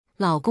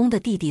老公的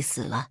弟弟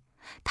死了，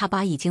他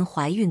把已经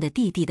怀孕的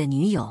弟弟的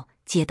女友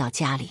接到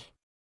家里。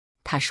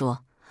他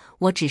说，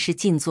我只是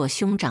尽做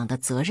兄长的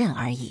责任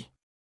而已。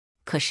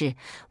可是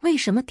为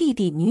什么弟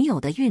弟女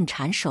友的孕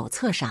产手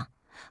册上，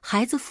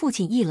孩子父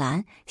亲一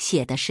栏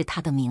写的是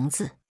他的名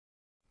字？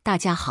大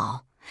家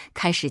好，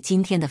开始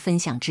今天的分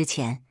享之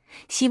前，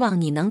希望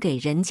你能给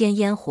人间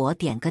烟火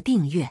点个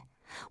订阅，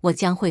我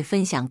将会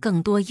分享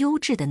更多优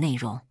质的内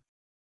容。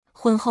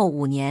婚后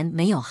5年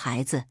没有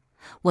孩子，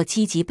我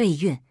积极备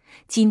孕，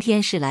今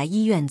天是来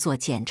医院做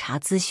检查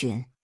咨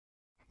询。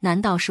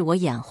难道是我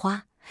眼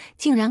花，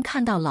竟然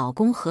看到老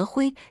公何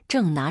辉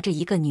正拿着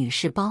一个女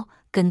士包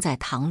跟在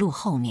唐露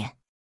后面？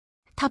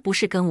他不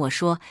是跟我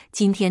说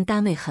今天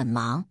单位很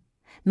忙，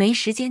没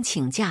时间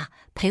请假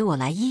陪我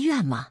来医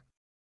院吗？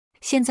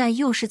现在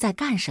又是在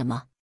干什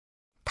么？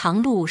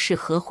唐露是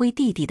何辉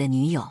弟弟的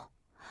女友，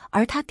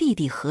而他弟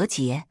弟何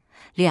杰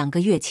2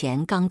个月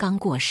前刚刚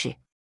过世。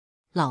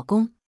老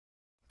公，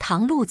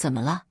唐露怎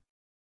么了？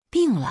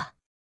病了？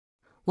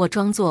我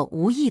装作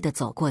无意地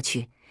走过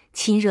去，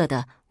亲热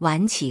地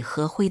挽起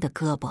何辉的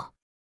胳膊。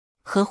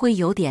何辉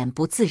有点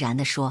不自然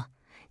地说：“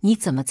你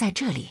怎么在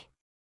这里？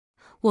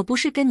我不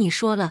是跟你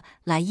说了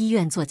来医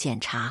院做检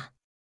查？”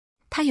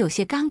他有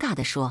些尴尬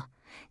地说：“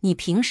你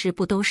平时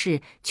不都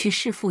是去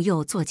市妇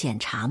幼做检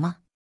查吗？”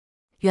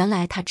原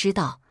来他知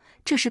道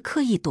这是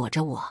刻意躲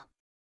着我。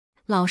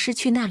老是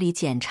去那里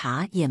检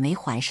查也没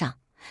怀上，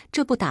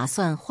这不打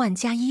算换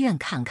家医院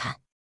看看？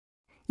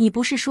你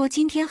不是说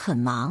今天很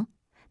忙，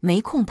没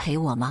空陪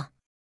我吗？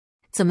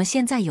怎么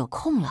现在有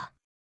空了？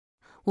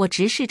我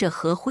直视着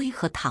何辉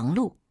和唐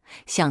露，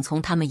想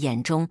从他们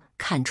眼中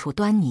看出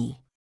端倪。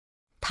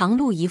唐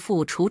露一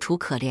副楚楚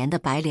可怜的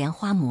白莲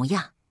花模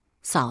样：“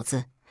嫂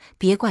子，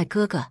别怪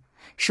哥哥，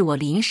是我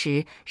临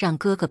时让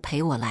哥哥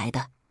陪我来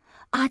的。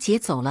阿杰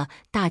走了，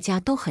大家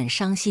都很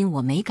伤心，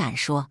我没敢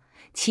说。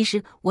其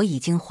实我已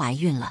经怀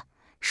孕了。”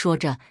说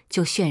着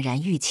就渲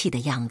然欲泣的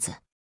样子。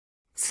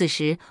此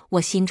时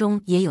我心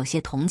中也有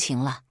些同情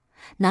了，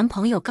男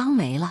朋友刚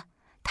没了，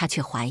她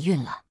却怀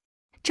孕了。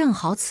正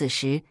好此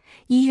时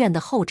医院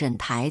的候诊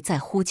台在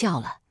呼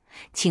叫了，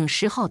请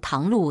10号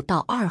唐露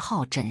到2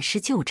号诊室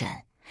就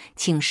诊，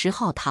请10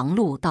号唐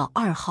露到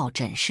2号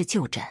诊室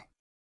就诊。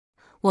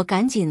我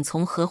赶紧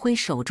从何辉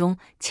手中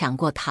抢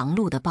过唐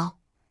露的包，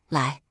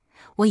来，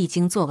我已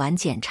经做完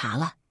检查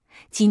了，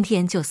今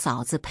天就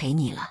嫂子陪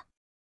你了。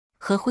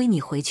何辉，你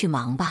回去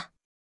忙吧。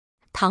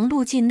唐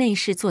露进内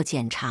室做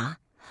检查，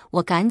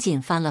我赶紧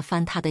翻了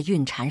翻她的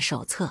孕产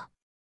手册，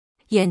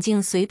眼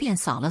睛随便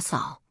扫了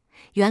扫，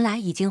原来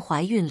已经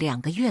怀孕2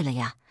个月了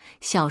呀。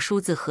小叔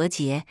子何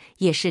杰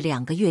也是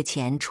2个月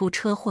前出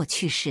车祸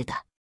去世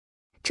的。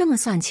这么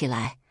算起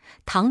来，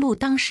唐露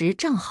当时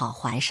正好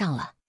怀上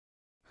了。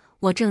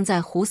我正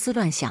在胡思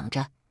乱想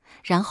着，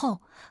然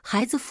后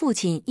孩子父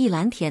亲一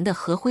栏田的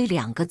何辉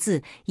2个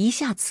字一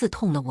下刺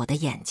痛了我的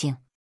眼睛。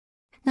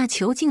那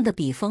遒劲的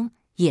笔锋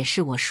也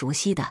是我熟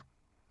悉的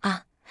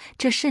啊，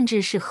这甚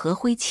至是何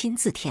辉亲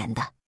自填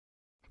的。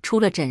出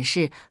了诊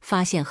室，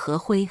发现何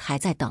辉还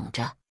在等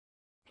着。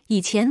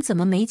以前怎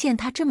么没见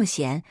他这么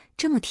闲，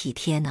这么体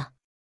贴呢？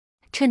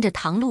趁着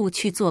唐露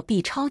去做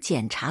B 超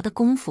检查的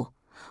功夫，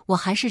我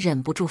还是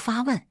忍不住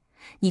发问：“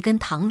你跟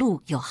唐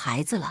露有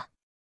孩子了？”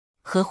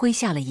何辉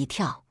吓了一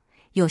跳，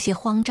有些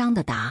慌张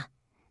地答：“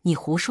你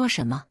胡说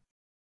什么？”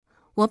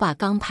我把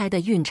刚拍的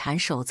孕产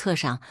手册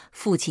上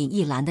父亲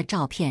一栏的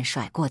照片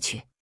甩过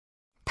去，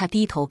他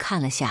低头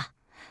看了下，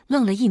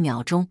愣了1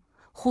秒钟，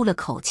呼了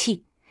口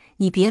气：“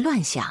你别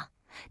乱想，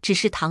只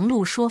是唐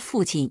露说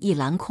父亲一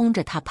栏空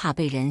着，他怕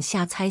被人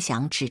瞎猜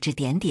想指指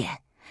点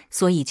点，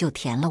所以就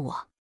填了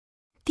我。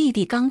弟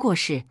弟刚过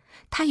世，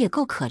他也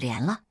够可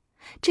怜了，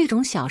这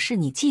种小事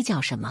你计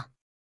较什么？”“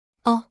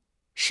哦，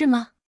是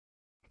吗？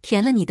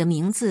填了你的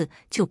名字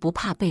就不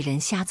怕被人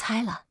瞎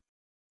猜了？”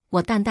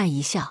我淡淡一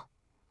笑：“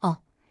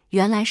哦，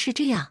原来是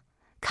这样，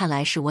看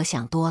来是我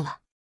想多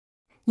了。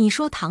你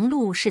说唐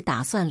露是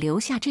打算留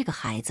下这个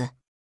孩子？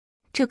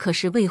这可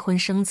是未婚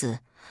生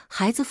子，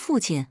孩子父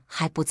亲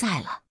还不在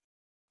了。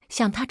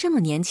像她这么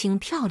年轻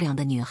漂亮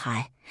的女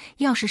孩，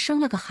要是生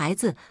了个孩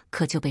子，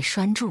可就被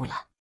拴住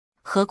了。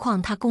何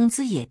况她工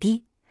资也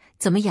低，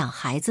怎么养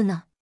孩子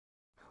呢？”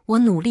我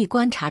努力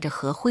观察着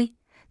何辉，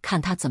看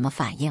他怎么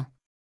反应。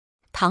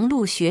唐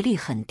露学历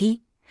很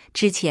低，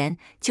之前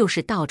就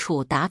是到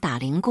处打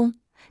零工，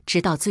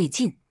直到最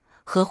近，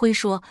何辉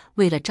说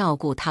为了照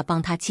顾他，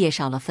帮他介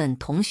绍了份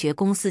同学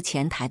公司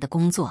前台的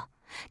工作，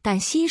但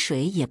薪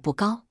水也不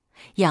高，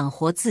养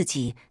活自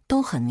己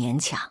都很勉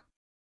强。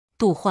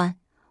杜欢，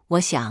我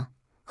想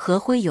何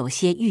辉有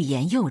些欲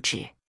言又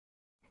止。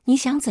你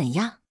想怎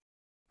样？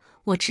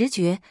我直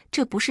觉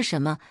这不是什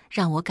么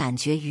让我感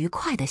觉愉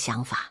快的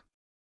想法。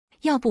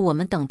要不我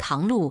们等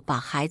唐露把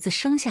孩子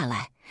生下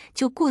来，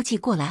就过继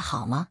过来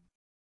好吗？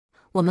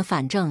我们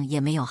反正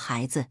也没有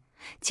孩子，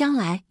将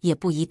来也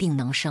不一定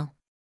能生。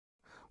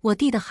我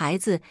弟的孩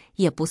子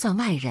也不算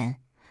外人，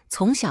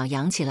从小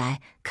养起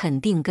来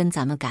肯定跟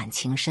咱们感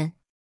情深。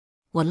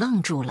我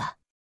愣住了，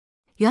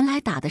原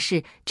来打的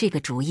是这个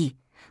主意，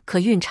可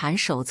孕产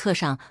手册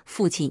上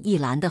父亲一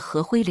栏的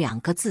何辉2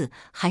个字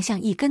还像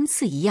一根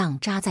刺一样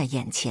扎在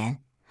眼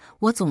前，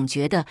我总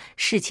觉得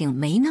事情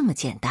没那么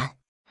简单。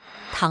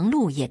唐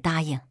露也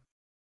答应。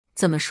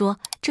怎么说，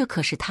这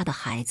可是他的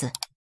孩子。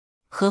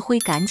何辉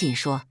赶紧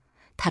说，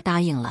他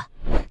答应了，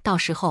到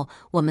时候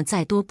我们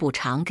再多补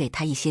偿给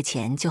他一些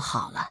钱就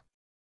好了。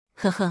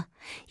呵呵，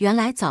原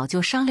来早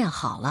就商量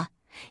好了，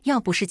要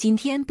不是今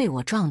天被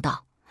我撞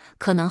到，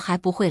可能还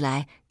不会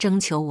来征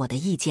求我的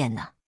意见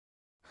呢。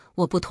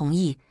我不同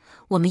意，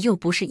我们又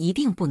不是一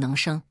定不能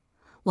生，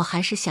我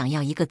还是想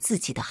要一个自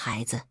己的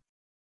孩子。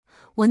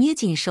我捏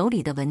紧手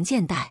里的文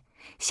件袋，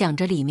想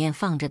着里面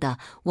放着的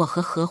我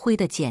和何辉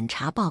的检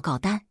查报告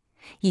单，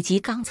以及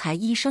刚才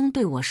医生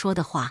对我说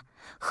的话。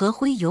何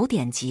辉有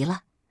点急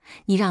了，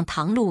你让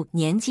唐露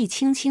年纪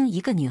轻轻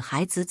一个女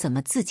孩子怎么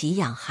自己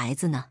养孩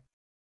子呢？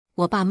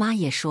我爸妈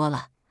也说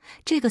了，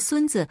这个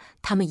孙子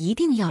他们一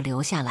定要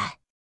留下来。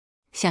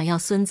想要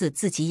孙子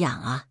自己养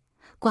啊，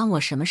关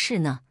我什么事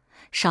呢？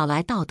少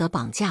来道德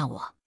绑架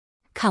我。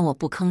看我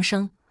不吭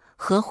声，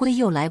何辉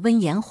又来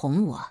温言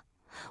哄我。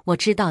我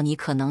知道你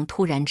可能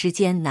突然之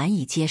间难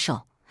以接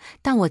受，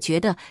但我觉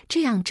得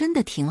这样真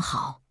的挺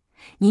好，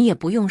你也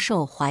不用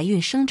受怀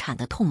孕生产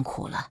的痛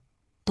苦了，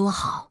多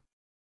好。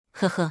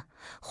呵呵，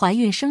怀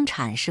孕生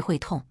产是会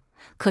痛，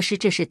可是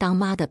这是当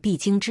妈的必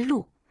经之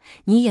路，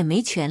你也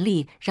没权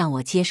利让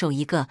我接受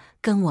一个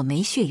跟我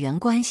没血缘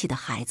关系的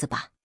孩子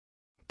吧。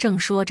正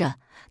说着，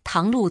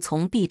唐露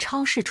从 B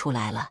超市出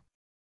来了。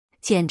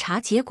检查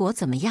结果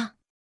怎么样？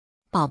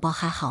宝宝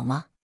还好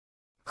吗？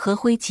何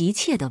辉急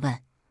切地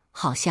问，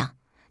好像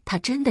他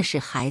真的是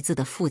孩子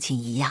的父亲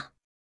一样。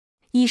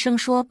医生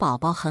说宝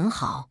宝很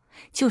好，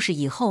就是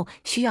以后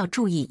需要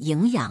注意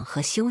营养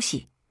和休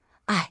息。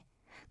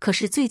可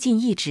是最近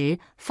一直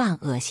犯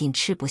恶心，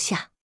吃不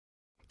下。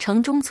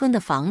城中村的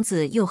房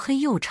子又黑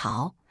又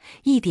潮，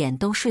一点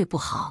都睡不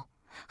好，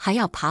还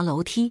要爬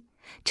楼梯，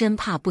真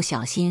怕不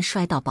小心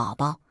摔到宝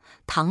宝。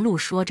唐露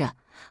说着，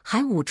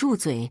还捂住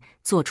嘴，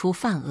做出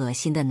犯恶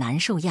心的难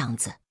受样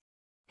子。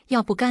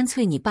要不干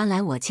脆你搬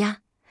来我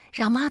家，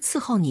让妈伺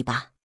候你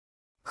吧。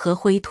何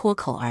辉脱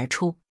口而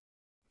出。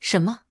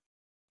什么？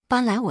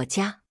搬来我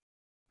家？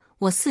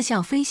我似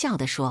笑非笑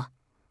地说，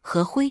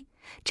何辉，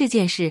这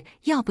件事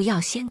要不要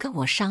先跟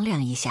我商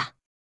量一下？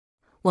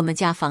我们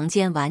家房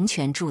间完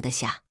全住得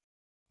下。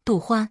杜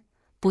欢，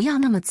不要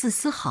那么自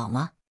私好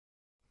吗？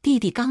弟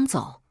弟刚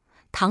走，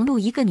唐露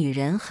一个女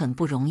人很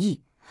不容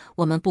易，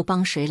我们不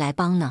帮谁来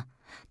帮呢？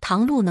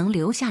唐露能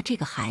留下这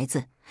个孩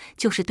子，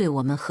就是对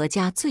我们何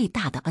家最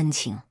大的恩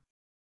情。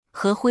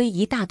何辉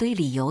一大堆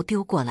理由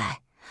丢过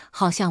来，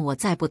好像我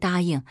再不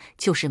答应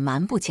就是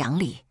蛮不讲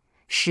理，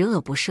十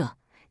恶不赦，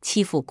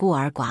欺负孤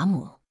儿寡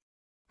母。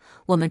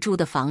我们住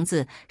的房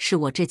子是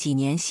我这几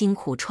年辛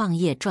苦创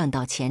业赚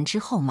到钱之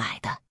后买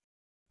的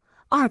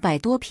，200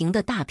多平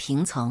的大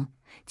平层，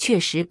确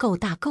实够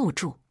大够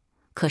住。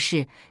可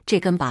是这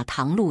跟把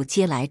唐露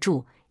接来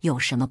住有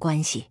什么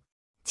关系？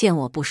见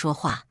我不说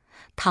话，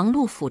唐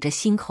露抚着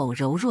心口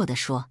柔弱地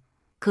说，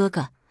哥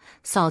哥，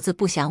嫂子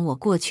不想我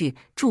过去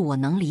住，我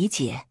能理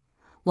解，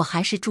我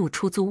还是住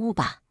出租屋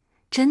吧。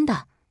真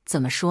的，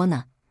怎么说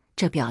呢？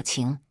这表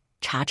情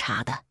茶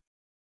茶的。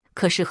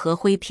可是何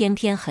辉偏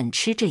偏很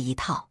吃这一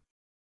套。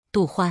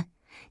杜欢，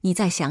你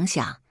再想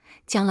想，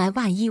将来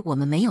万一我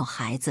们没有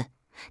孩子，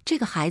这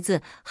个孩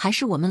子还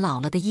是我们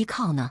老了的依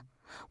靠呢，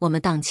我们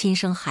当亲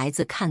生孩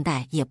子看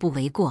待也不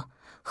为过。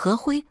何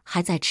辉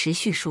还在持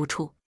续输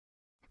出。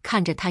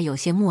看着他有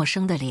些陌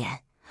生的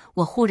脸，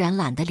我忽然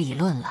懒得理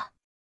论了。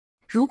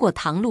如果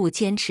唐露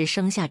坚持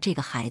生下这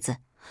个孩子，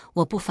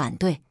我不反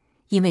对，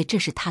因为这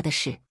是他的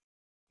事，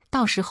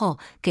到时候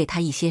给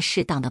他一些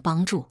适当的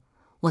帮助，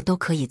我都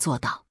可以做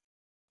到。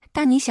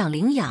但你想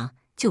领养，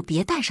就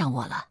别带上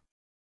我了。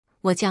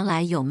我将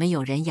来有没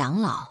有人养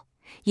老，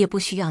也不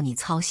需要你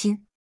操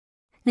心。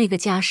那个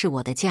家是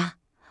我的家，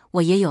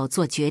我也有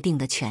做决定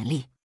的权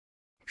利。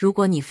如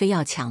果你非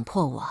要强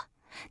迫我，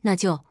那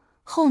就……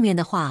后面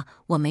的话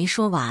我没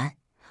说完，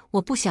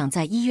我不想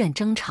在医院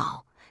争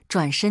吵，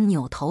转身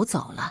扭头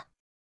走了。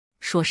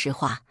说实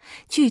话，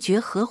拒绝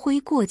何辉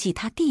过继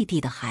他弟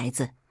弟的孩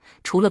子，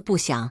除了不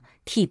想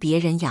替别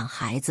人养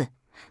孩子，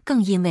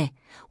更因为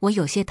我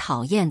有些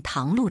讨厌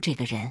唐露这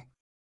个人。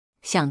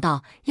想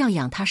到要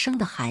养他生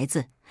的孩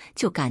子，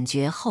就感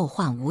觉后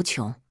患无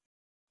穷。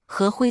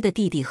何辉的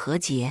弟弟何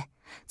杰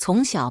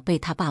从小被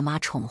他爸妈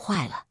宠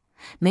坏了，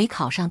没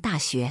考上大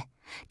学，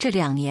这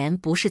2年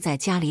不是在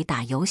家里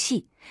打游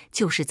戏，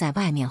就是在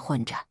外面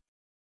混着。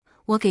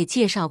我给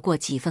介绍过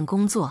几份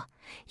工作，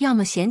要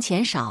么嫌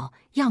钱少，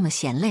要么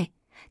嫌累，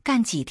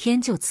干几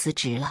天就辞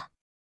职了。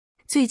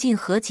最近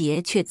何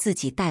杰却自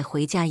己带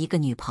回家一个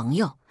女朋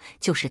友，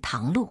就是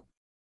唐露。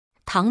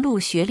唐露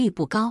学历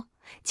不高，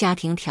家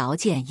庭条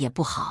件也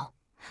不好，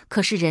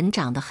可是人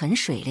长得很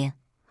水灵，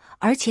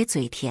而且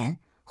嘴甜，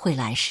会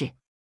来事。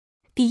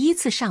第一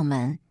次上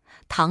门，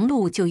唐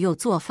露就又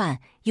做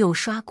饭又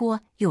刷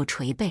锅又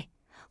捶背，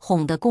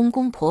哄得公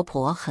公婆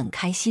婆很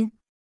开心。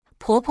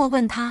婆婆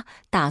问她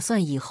打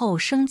算以后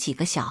生几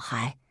个小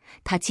孩，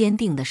她坚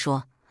定地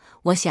说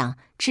我想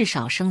至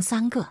少生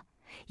3个，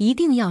一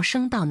定要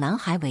生到男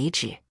孩为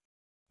止。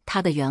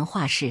他的原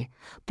话是：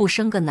不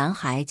生个男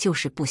孩就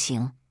是不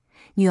行，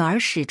女儿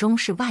始终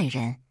是外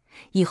人，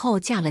以后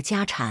嫁了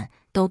家产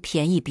都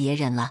便宜别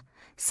人了。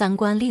3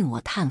观令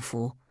我叹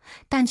服，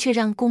但却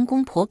让公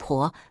公婆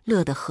婆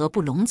乐得合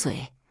不拢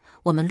嘴。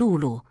我们露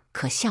露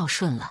可孝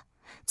顺了，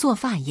做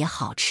饭也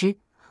好吃，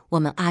我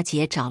们阿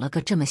姐找了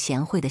个这么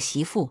贤惠的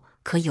媳妇，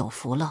可有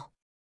福喽。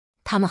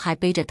他们还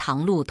背着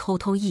唐露偷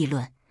偷议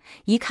论，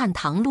一看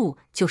唐露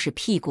就是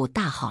屁股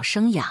大好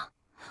生养。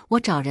我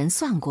找人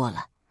算过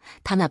了，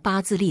他那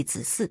8字立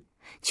子嗣，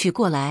娶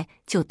过来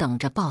就等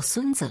着抱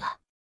孙子了。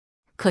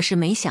可是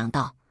没想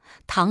到，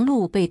唐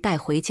露被带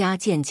回家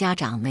见家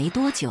长没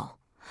多久，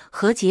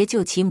何洁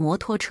就骑摩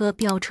托车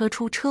飙车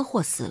出车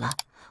祸死了。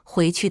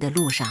回去的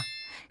路上，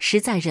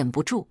实在忍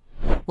不住，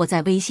我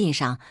在微信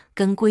上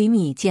跟闺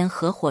蜜兼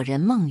合伙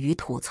人梦雨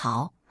吐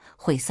槽，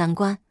毁3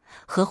观。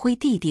何辉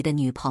弟弟的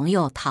女朋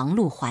友唐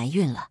露怀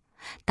孕了，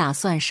打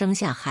算生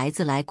下孩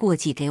子来过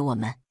继给我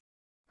们。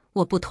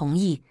我不同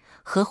意，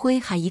何辉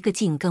还一个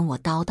劲跟我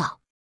叨叨：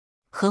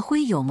何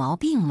辉有毛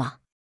病吗？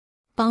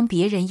帮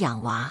别人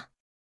养娃。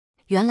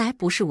原来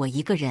不是我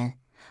一个人，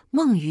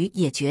梦雨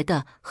也觉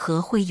得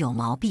何辉有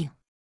毛病。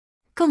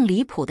更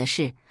离谱的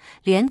是，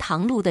连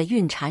唐露的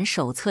孕产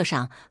手册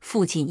上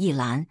父亲一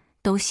栏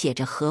都写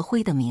着何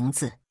辉的名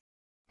字。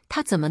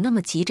他怎么那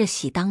么急着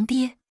喜当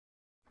爹？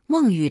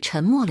梦雨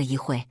沉默了一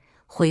会，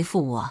回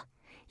复我：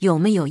有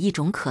没有一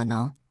种可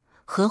能，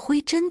何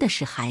辉真的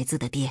是孩子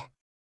的爹？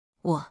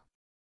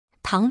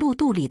唐露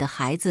肚里的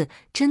孩子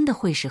真的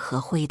会是何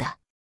辉的？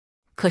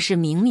可是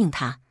明明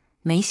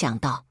没想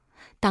到，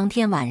当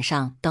天晚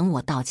上等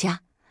我到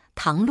家，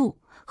唐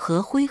露、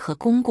何辉和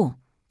公公、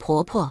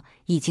婆婆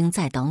已经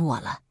在等我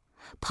了，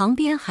旁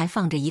边还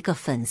放着一个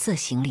粉色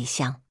行李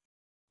箱。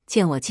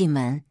见我进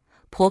门，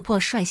婆婆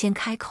率先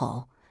开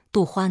口：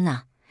杜欢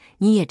呐，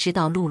你也知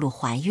道露露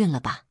怀孕了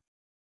吧？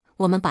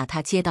我们把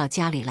她接到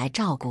家里来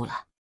照顾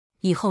了，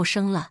以后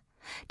生了，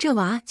这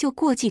娃就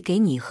过继给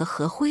你和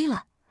何辉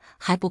了，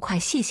还不快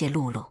谢谢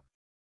露露？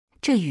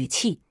这语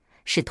气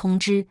是通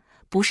知，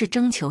不是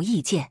征求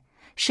意见，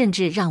甚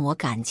至让我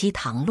感激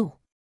唐露。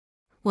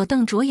我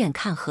瞪着眼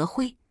看何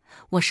辉，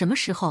我什么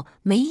时候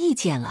没意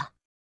见了？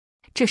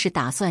这是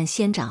打算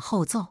先斩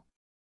后奏？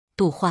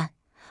杜欢，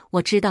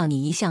我知道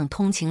你一向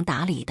通情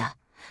达理的，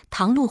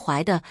唐露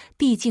怀的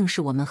毕竟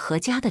是我们何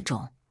家的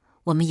种，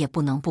我们也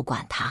不能不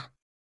管她。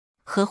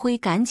何辉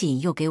赶紧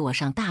又给我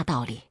上大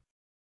道理。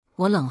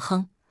我冷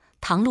哼，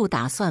唐露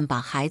打算把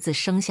孩子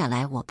生下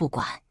来，我不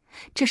管，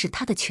这是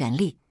她的权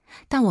利，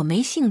但我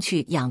没兴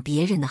趣养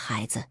别人的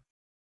孩子。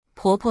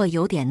婆婆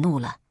有点怒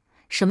了，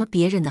什么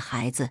别人的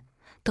孩子，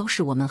都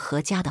是我们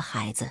何家的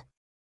孩子。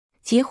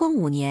结婚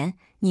5年，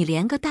你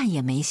连个蛋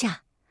也没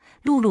下，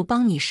露露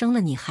帮你生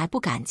了，你还不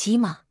感激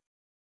吗？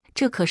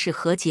这可是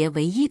何洁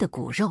唯一的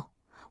骨肉，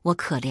我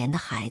可怜的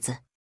孩子。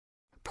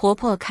婆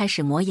婆开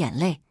始抹眼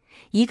泪，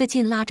一个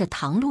劲拉着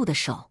唐露的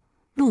手：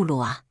露露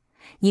啊，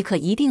你可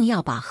一定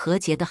要把何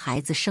洁的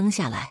孩子生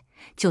下来，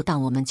就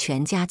当我们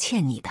全家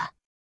欠你的。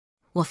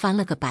我翻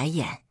了个白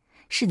眼，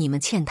是你们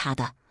欠他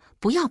的，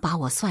不要把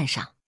我算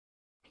上。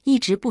一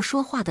直不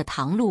说话的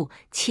唐露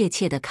怯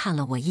怯地看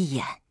了我一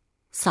眼：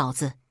嫂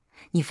子，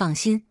你放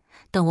心，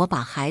等我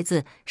把孩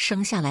子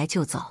生下来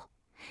就走，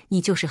你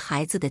就是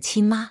孩子的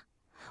亲妈，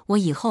我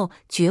以后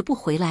绝不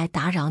回来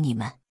打扰你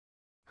们。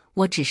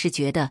我只是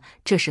觉得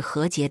这是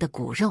何洁的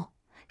骨肉，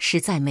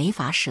实在没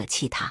法舍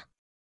弃他。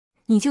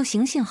你就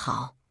行行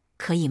好，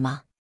可以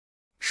吗？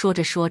说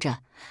着说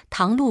着，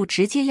唐露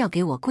直接要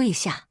给我跪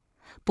下，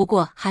不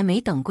过还没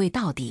等跪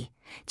到底，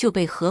就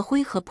被何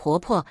辉和婆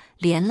婆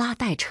连拉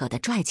带扯的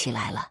拽起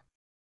来了。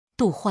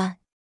杜欢，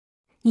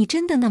你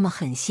真的那么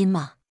狠心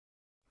吗？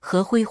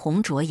何辉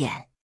红着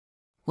眼。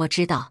我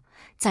知道，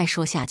再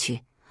说下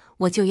去，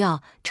我就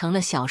要成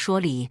了小说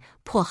里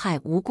迫害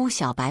无辜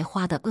小白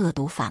花的恶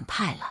毒反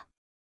派了。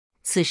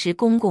此时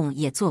公公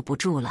也坐不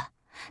住了，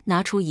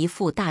拿出一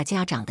副大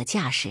家长的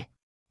架势：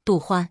杜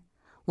欢，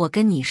我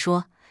跟你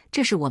说，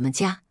这是我们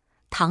家，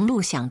唐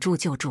露想住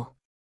就住，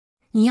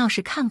你要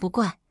是看不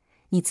惯，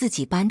你自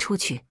己搬出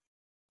去。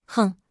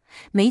哼，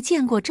没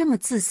见过这么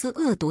自私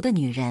恶毒的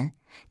女人，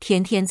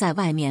天天在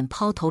外面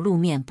抛头露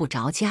面不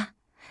着家，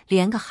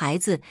连个孩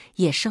子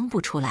也生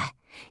不出来，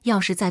要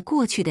是在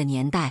过去的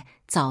年代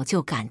早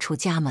就赶出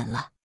家门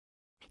了。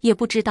也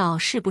不知道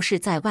是不是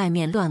在外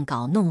面乱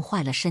搞弄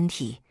坏了身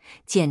体，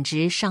简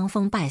直伤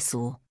风败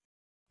俗。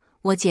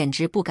我简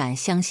直不敢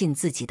相信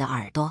自己的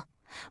耳朵，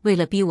为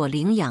了逼我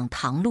领养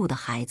唐露的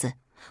孩子，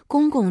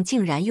公公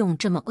竟然用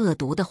这么恶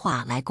毒的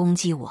话来攻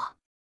击我。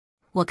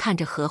我看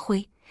着何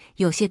辉，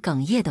有些哽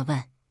咽地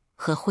问：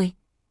何辉，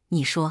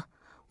你说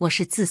我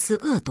是自私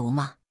恶毒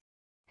吗？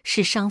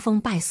是伤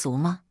风败俗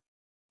吗？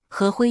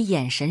何辉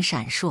眼神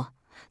闪烁，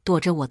躲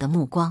着我的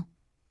目光：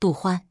杜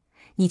欢，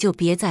你就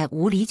别再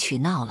无理取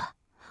闹了，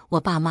我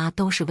爸妈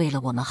都是为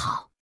了我们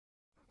好。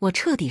我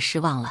彻底失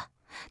望了，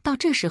到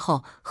这时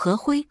候何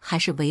辉还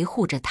是维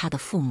护着他的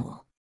父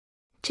母。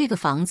这个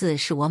房子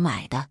是我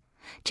买的，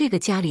这个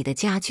家里的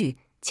家具、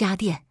家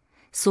电，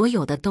所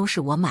有的都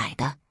是我买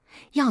的，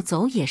要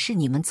走也是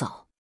你们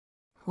走。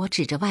我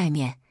指着外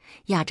面，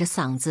哑着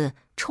嗓子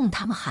冲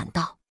他们喊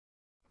道。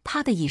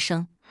啪的一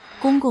声，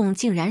公公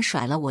竟然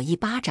甩了我一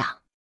巴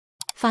掌。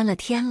翻了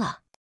天了，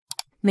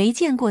没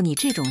见过你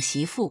这种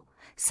媳妇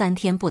，3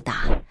天不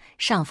打，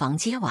上房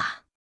揭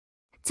瓦。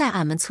在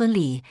俺们村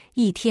里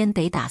1天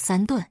得打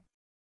3顿。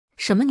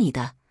什么你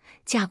的，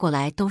嫁过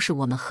来都是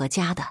我们何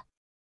家的，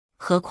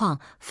何况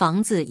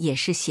房子也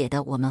是写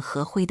的我们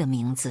何辉的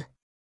名字。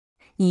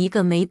你一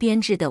个没编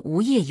制的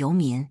无业游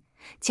民，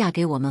嫁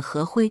给我们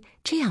何辉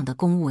这样的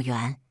公务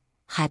员，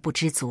还不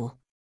知足？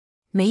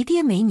没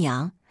爹没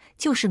娘，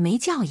就是没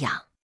教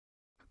养。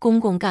公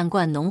公干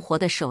惯农活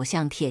的手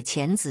像铁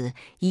钳子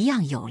一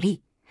样有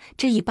力，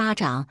这一巴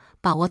掌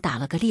把我打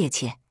了个趔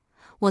趄，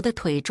我的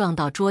腿撞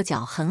到桌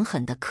角，狠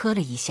狠地磕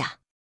了一下。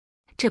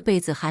这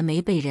辈子还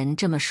没被人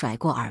这么甩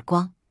过耳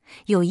光，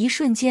有一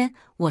瞬间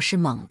我是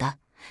懵的，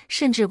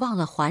甚至忘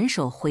了还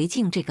手回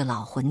敬这个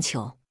老混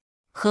球。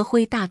何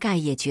辉大概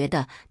也觉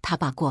得他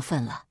爸过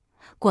分了，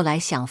过来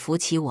想扶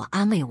起我，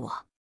安慰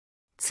我。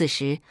此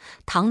时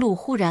唐露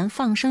忽然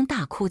放声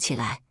大哭起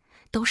来，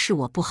都是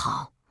我不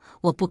好，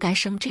我不该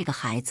生这个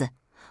孩子，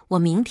我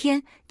明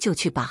天就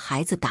去把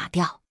孩子打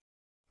掉。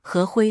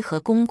何辉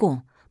和公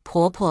公、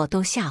婆婆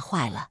都吓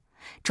坏了，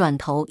转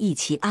头一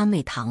起安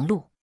慰唐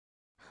露。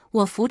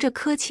我扶着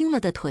磕青了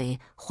的腿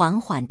缓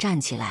缓站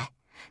起来，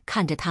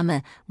看着他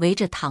们围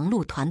着唐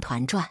露团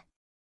团转。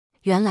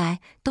原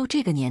来都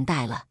这个年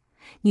代了，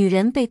女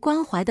人被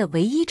关怀的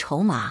唯一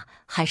筹码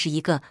还是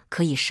一个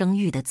可以生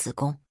育的子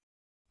宫。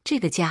这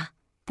个家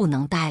不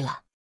能待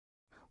了。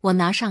我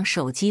拿上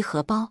手机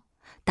和包，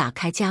打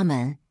开家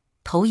门，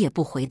头也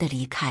不回地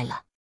离开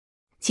了。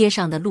街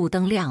上的路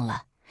灯亮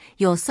了，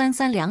有3、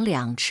3两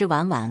两吃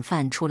完晚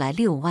饭出来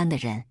遛弯的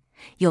人，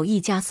有一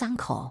家3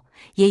口，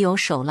也有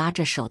手拉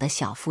着手的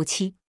小夫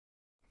妻。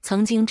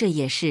曾经这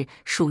也是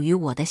属于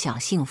我的小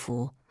幸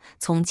福，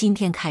从今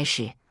天开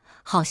始，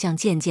好像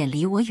渐渐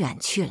离我远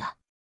去了。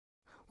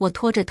我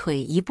拖着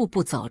腿一步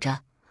步走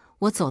着，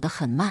我走得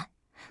很慢，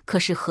可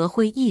是何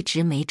辉一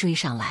直没追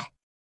上来。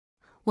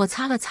我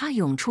擦了擦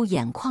涌出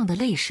眼眶的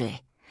泪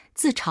水，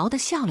自嘲地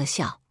笑了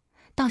笑。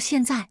到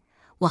现在，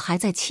我还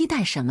在期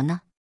待什么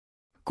呢？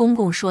公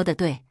公说得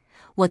对，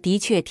我的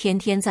确天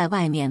天在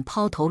外面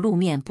抛头露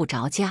面不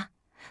着家，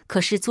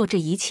可是做这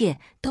一切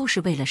都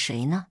是为了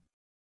谁呢？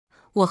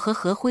我和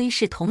何辉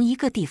是同一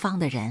个地方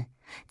的人，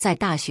在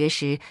大学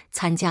时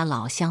参加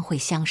老乡会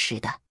相识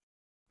的。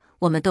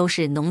我们都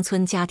是农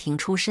村家庭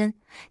出身，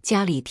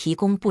家里提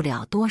供不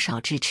了多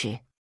少支持。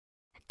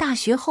大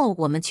学后，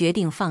我们决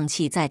定放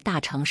弃在大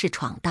城市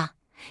闯荡，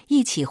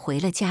一起回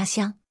了家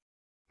乡。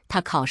他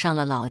考上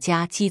了老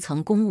家基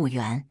层公务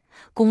员，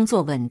工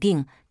作稳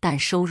定，但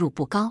收入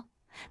不高，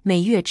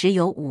每月只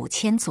有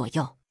5000左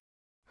右。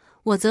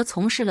我则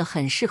从事了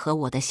很适合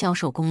我的销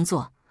售工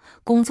作。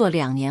工作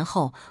2年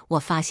后，我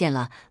发现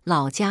了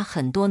老家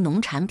很多农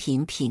产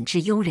品品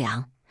质优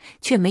良，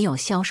却没有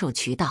销售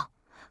渠道，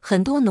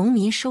很多农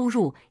民收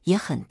入也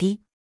很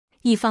低。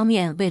一方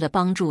面为了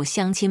帮助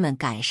乡亲们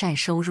改善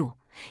收入，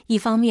一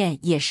方面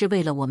也是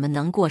为了我们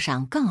能过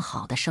上更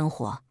好的生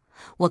活。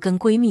我跟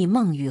闺蜜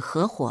孟雨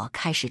合伙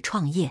开始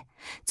创业，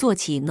做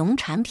起农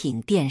产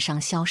品电商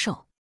销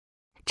售。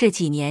这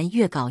几年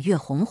越搞越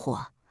红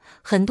火，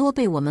很多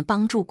被我们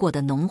帮助过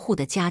的农户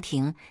的家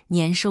庭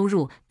年收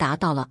入达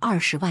到了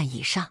20万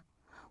以上，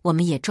我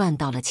们也赚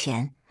到了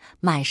钱，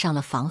买上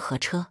了房和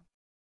车。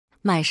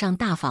买上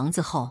大房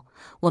子后，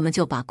我们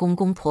就把公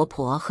公婆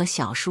婆和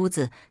小叔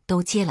子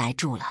都接来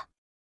住了。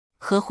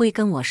何辉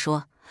跟我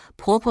说，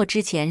婆婆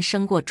之前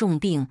生过重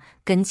病，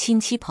跟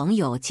亲戚朋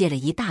友借了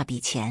一大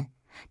笔钱，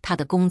她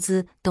的工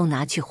资都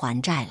拿去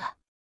还债了。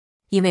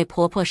因为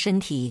婆婆身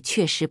体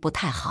确实不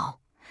太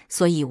好，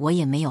所以我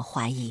也没有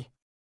怀疑。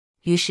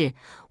于是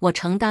我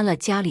承担了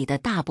家里的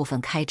大部分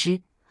开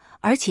支，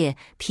而且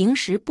平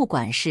时不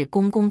管是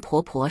公公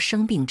婆婆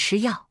生病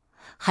吃药，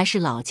还是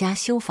老家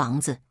修房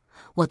子，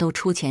我都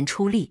出钱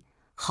出力，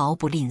毫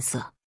不吝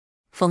啬。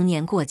逢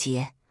年过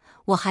节，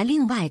我还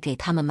另外给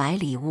他们买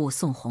礼物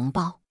送红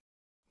包。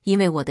因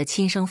为我的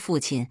亲生父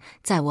亲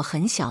在我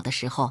很小的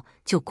时候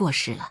就过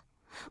世了，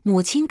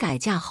母亲改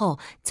嫁后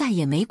再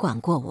也没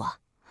管过我，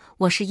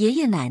我是爷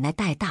爷奶奶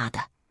带大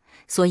的，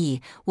所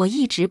以我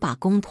一直把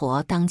公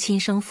婆当亲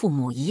生父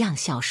母一样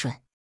孝顺。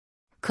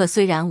可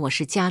虽然我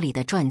是家里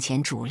的赚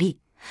钱主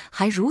力，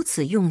还如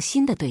此用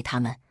心地对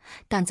他们，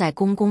但在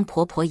公公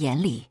婆婆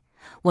眼里，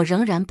我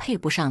仍然配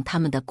不上他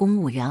们的公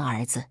务员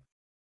儿子。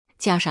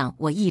加上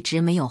我一直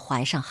没有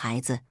怀上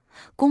孩子，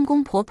公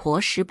公婆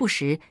婆时不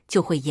时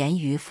就会言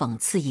语讽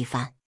刺一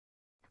番。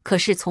可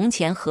是从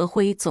前何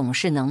辉总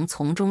是能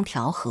从中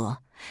调和，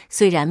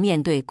虽然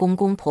面对公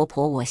公婆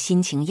婆我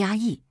心情压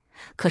抑，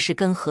可是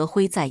跟何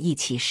辉在一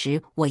起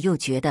时，我又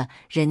觉得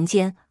人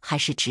间还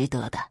是值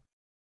得的。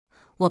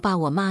我爸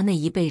我妈那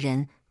一辈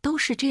人都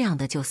是这样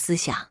的旧思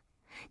想，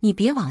你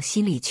别往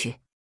心里去，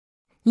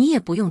你也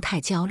不用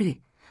太焦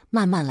虑，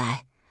慢慢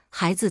来，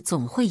孩子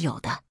总会有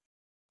的。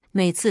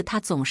每次他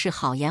总是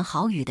好言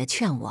好语地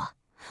劝我，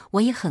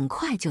我也很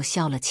快就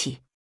消了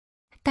气。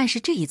但是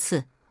这一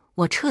次，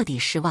我彻底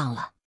失望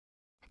了。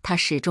他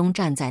始终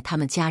站在他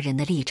们家人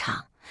的立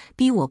场，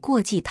逼我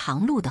过继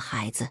堂路的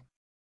孩子。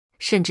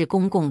甚至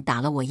公公打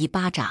了我一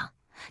巴掌，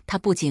他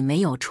不仅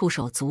没有出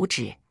手阻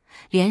止，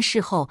连事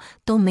后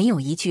都没有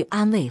一句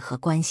安慰和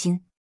关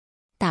心。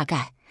大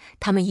概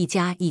他们一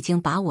家已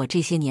经把我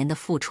这些年的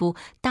付出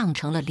当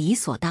成了理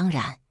所当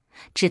然，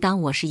只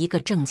当我是一个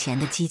挣钱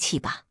的机器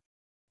吧。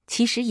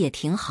其实也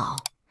挺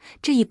好，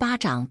这一巴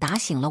掌打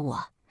醒了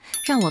我，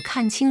让我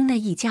看清那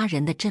一家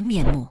人的真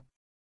面目。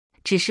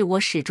只是我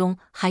始终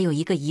还有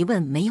一个疑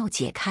问没有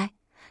解开，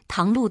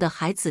堂路的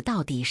孩子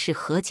到底是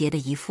何洁的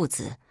一父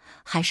子，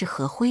还是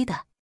何辉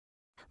的？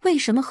为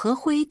什么何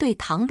辉对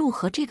堂路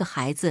和这个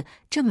孩子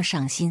这么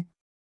上心？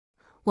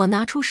我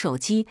拿出手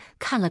机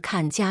看了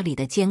看家里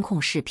的监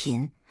控视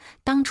频，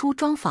当初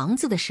装房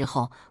子的时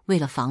候，为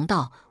了防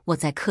盗，我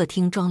在客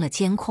厅装了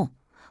监控，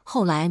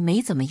后来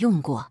没怎么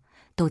用过，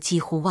都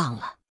几乎忘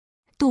了。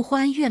杜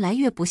欢越来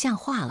越不像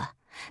话了，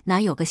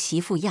哪有个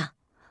媳妇样？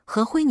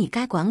何辉你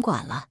该管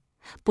管了，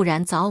不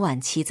然早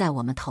晚骑在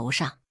我们头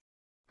上。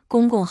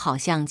公公好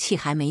像气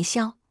还没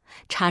消，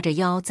叉着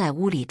腰在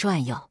屋里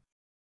转悠。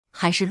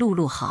还是露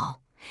露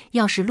好，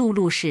要是露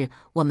露是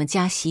我们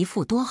家媳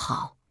妇多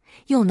好，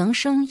又能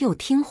生又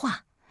听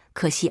话。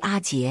可惜阿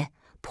杰，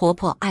婆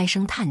婆唉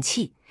声叹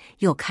气，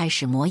又开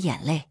始抹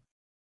眼泪。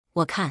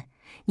我看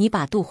你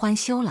把杜欢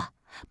休了，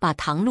把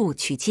堂路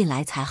娶进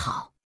来才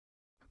好。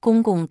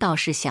公公倒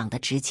是想得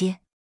直接。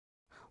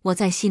我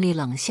在心里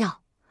冷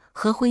笑，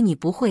何辉你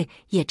不会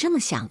也这么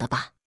想的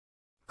吧？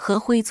何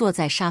辉坐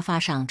在沙发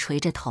上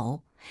垂着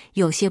头，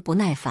有些不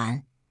耐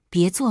烦。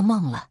别做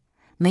梦了，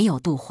没有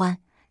杜欢，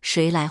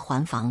谁来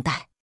还房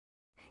贷？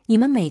你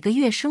们每个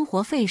月生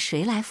活费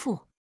谁来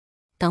付？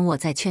等我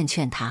再劝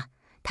劝他，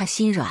他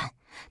心软，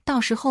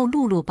到时候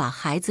露露把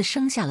孩子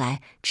生下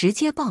来直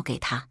接抱给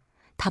他，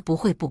他不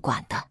会不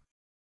管的。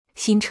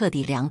心彻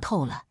底凉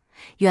透了，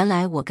原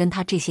来我跟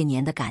他这些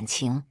年的感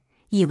情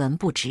一文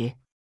不值。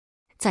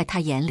在他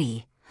眼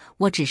里，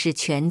我只是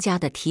全家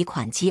的提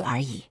款机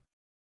而已。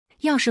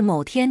要是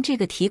某天这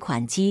个提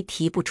款机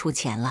提不出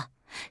钱了，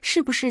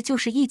是不是就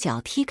是一脚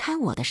踢开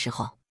我的时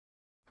候？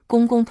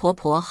公公婆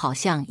婆好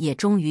像也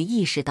终于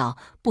意识到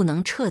不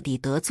能彻底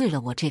得罪了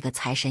我这个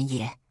财神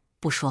爷，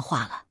不说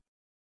话了。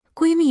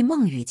闺蜜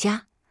孟雨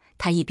家，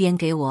她一边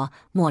给我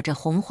抹着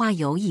红花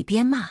油，一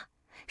边骂：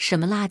什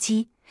么垃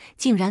圾，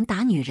竟然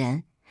打女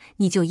人，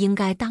你就应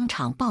该当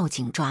场报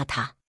警抓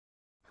他。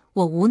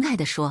我无奈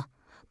地说，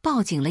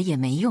报警了也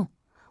没用，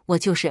我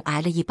就是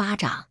挨了一巴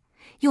掌，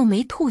又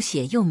没吐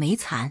血又没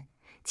残，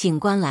警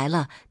官来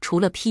了除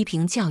了批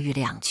评教育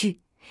2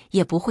句，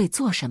也不会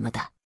做什么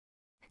的。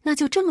那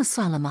就这么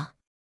算了吗？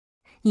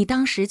你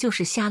当时就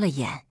是瞎了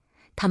眼，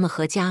他们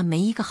何家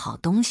没一个好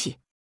东西。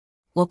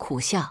我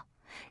苦笑，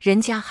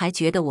人家还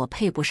觉得我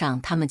配不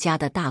上他们家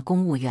的大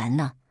公务员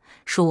呢，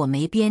说我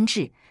没编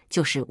制，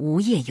就是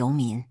无业游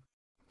民。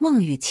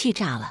孟雨气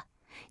炸了，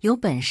有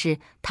本事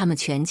他们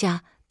全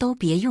家都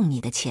别用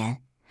你的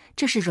钱，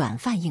这是软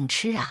饭硬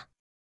吃啊！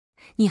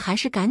你还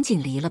是赶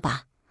紧离了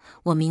吧，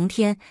我明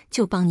天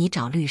就帮你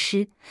找律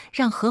师，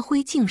让何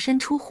辉净身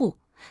出户，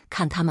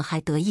看他们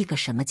还得一个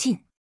什么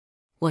劲。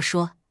我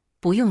说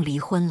不用离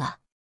婚了。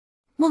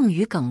孟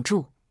雨哽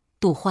住，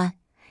杜欢，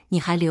你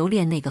还留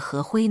恋那个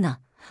何辉呢？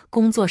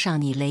工作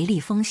上你雷厉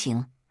风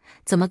行，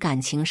怎么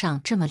感情上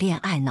这么恋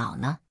爱脑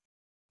呢？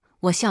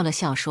我笑了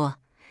笑说，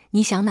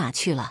你想哪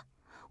去了？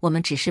我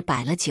们只是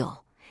摆了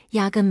酒，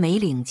压根没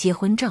领结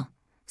婚证，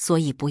所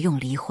以不用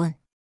离婚。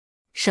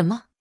什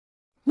么？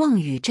孟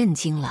雨震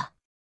惊了。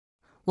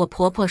我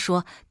婆婆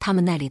说他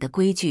们那里的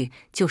规矩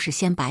就是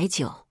先摆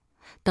酒，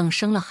等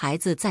生了孩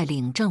子再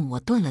领证。我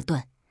顿了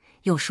顿，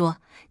又说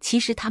其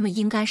实他们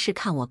应该是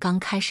看我刚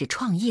开始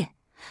创业，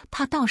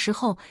怕到时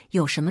候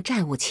有什么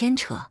债务牵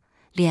扯，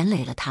连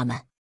累了他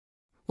们。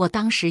我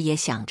当时也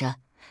想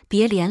着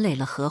别连累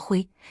了何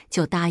辉，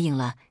就答应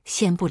了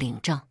先不领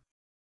证。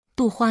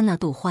杜欢啊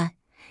杜欢，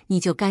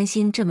你就甘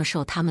心这么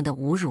受他们的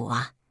侮辱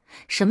啊？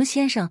什么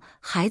先生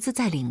孩子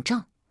再领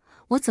证，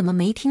我怎么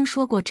没听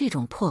说过这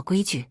种破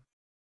规矩？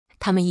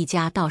他们一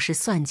家倒是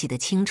算计得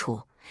清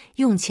楚，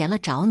用钱了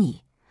找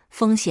你，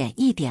风险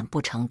一点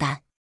不承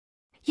担。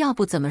要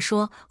不怎么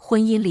说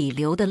婚姻里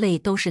流的泪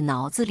都是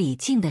脑子里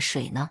进的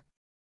水呢？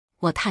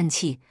我叹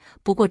气，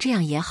不过这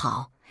样也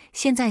好，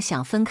现在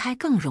想分开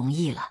更容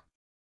易了。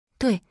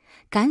对，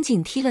赶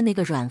紧踢了那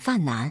个软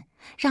饭男，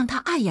让他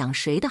爱养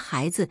谁的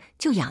孩子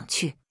就养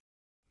去。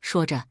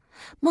说着，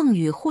孟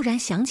雨忽然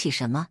想起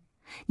什么，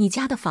你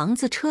家的房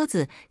子车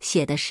子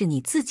写的是你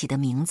自己的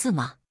名字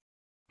吗？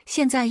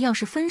现在要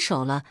是分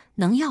手了，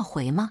能要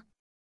回吗？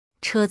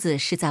车子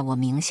是在我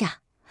名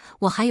下，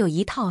我还有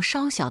一套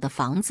稍小的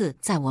房子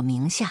在我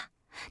名下，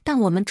但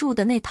我们住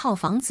的那套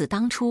房子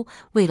当初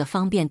为了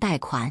方便贷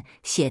款，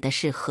写的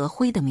是何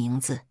辉的名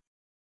字。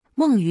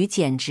孟雨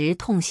简直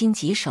痛心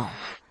疾首，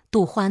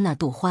杜欢啊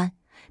杜欢，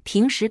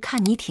平时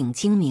看你挺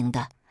精明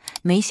的，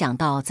没想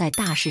到在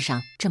大事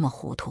上这么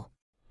糊涂。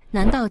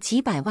难道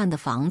几百万的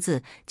房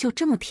子就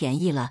这么便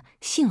宜了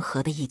姓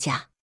何的一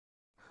家？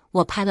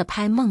我拍了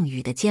拍孟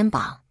雨的肩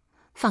膀，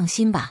放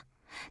心吧，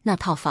那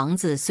套房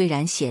子虽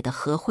然写的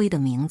何辉的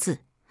名字，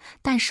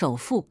但首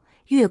付、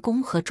月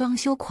供和装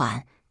修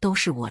款都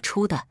是我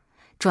出的，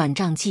转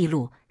账记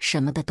录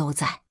什么的都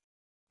在。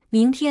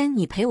明天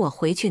你陪我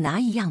回去拿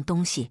一样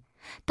东西，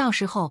到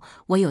时候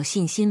我有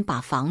信心把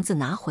房子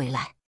拿回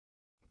来。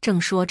正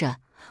说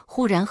着，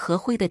忽然何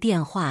辉的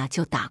电话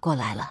就打过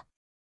来了。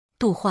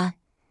杜欢，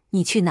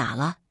你去哪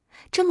了？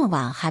这么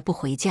晚还不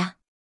回家？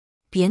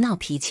别闹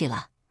脾气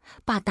了，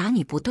爸打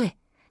你不对，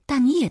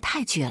但你也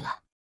太倔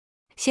了。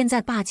现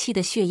在爸气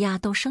的血压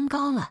都升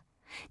高了，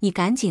你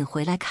赶紧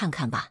回来看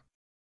看吧。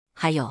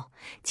还有，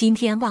今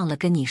天忘了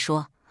跟你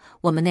说，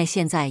我们那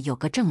现在有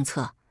个政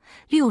策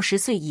，60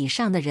岁以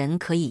上的人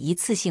可以一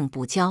次性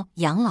补交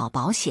养老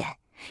保险，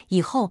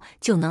以后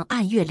就能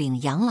按月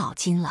领养老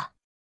金了。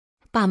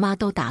爸妈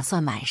都打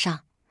算买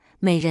上，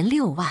每人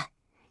6万，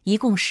一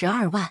共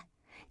12万，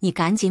你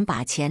赶紧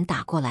把钱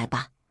打过来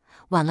吧，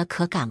晚了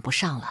可赶不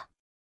上了。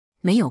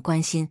没有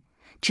关心，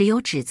只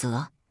有指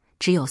责，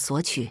只有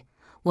索取，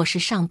我是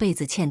上辈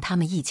子欠他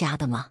们一家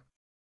的吗？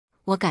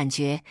我感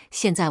觉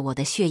现在我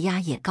的血压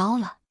也高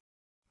了。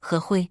何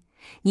辉，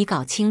你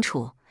搞清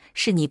楚，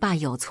是你爸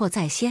有错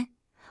在先，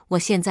我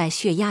现在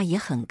血压也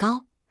很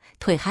高，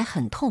腿还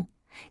很痛，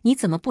你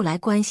怎么不来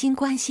关心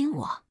关心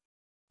我？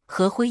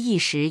何辉一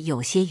时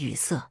有些语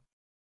塞。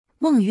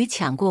孟雨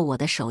抢过我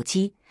的手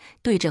机，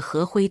对着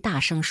何辉大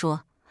声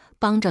说：“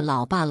帮着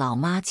老爸老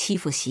妈欺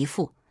负媳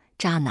妇，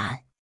渣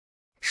男！”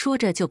说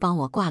着就帮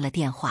我挂了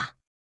电话。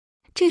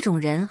这种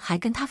人还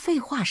跟他废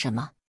话什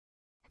么？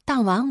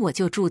当晚我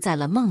就住在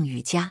了孟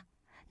雨家，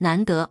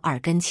难得耳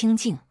根清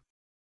净。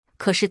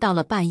可是到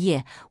了半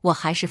夜，我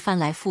还是翻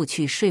来覆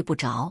去睡不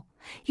着，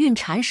孕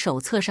产手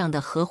册上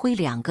的何辉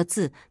2个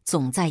字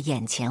总在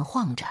眼前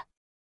晃着，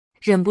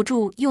忍不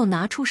住又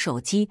拿出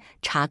手机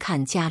查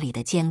看家里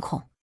的监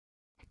控。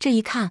这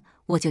一看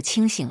我就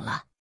清醒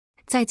了，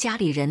在家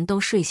里人都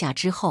睡下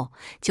之后，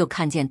就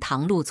看见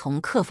唐露从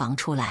客房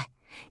出来，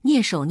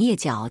蹑手蹑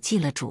脚进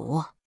了主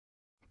卧。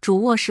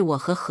主卧是我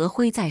和何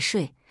辉在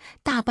睡，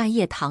大半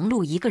夜唐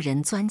露一个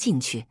人钻进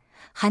去，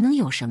还能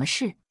有什么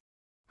事？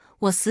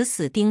我死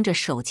死盯着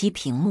手机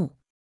屏幕，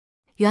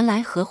原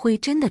来何辉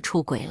真的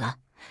出轨了，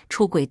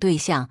出轨对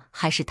象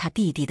还是他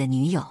弟弟的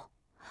女友，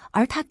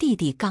而他弟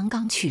弟刚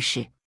刚去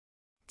世，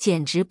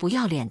简直不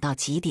要脸到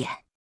极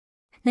点。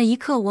那一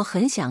刻我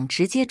很想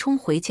直接冲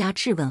回家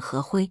质问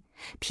何辉，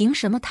凭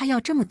什么他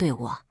要这么对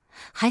我，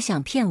还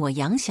想骗我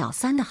养小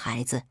3的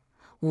孩子，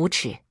无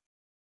耻。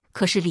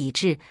可是理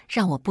智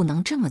让我不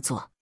能这么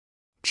做。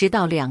直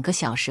到2个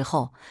小时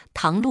后，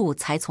唐露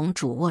才从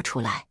主卧出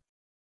来。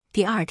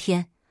第二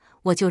天，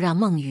我就让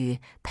孟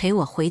雨陪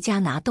我回家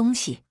拿东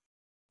西。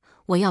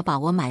我要把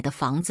我买的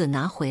房子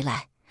拿回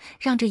来，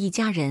让这一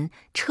家人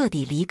彻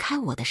底离开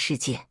我的世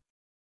界。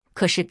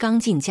可是刚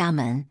进家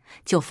门，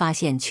就发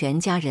现全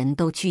家人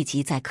都聚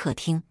集在客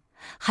厅，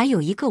还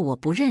有一个我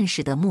不认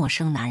识的陌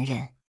生男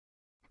人。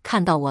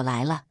看到我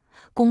来了，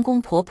公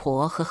公婆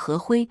婆和何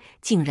辉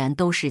竟然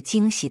都是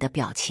惊喜的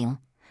表情，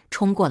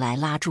冲过来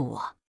拉住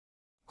我：“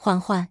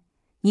欢欢，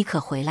你可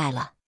回来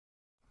了，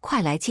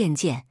快来见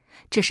见，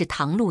这是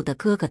唐露的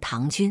哥哥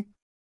唐军。”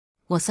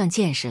我算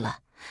见识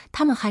了，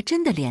他们还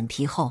真的脸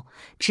皮厚，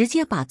直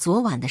接把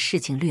昨晚的事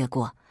情略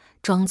过，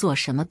装作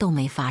什么都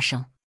没发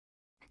生。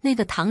那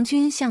个唐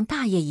军像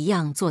大爷一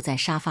样坐在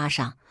沙发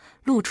上，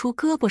露出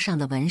胳膊上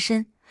的纹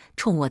身，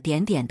冲我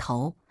点点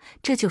头：“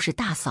这就是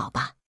大嫂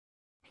吧？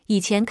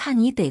以前看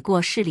你得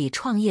过市里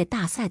创业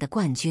大赛的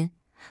冠军，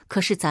可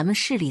是咱们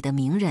市里的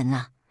名人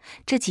啊，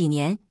这几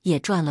年也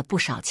赚了不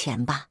少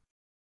钱吧？”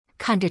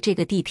看着这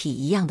个地痞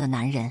一样的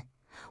男人，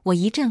我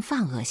一阵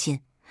犯恶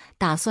心，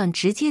打算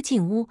直接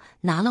进屋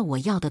拿了我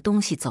要的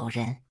东西走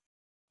人。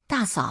“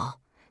大嫂，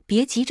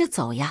别急着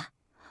走呀，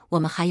我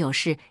们还有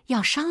事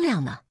要商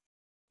量呢。”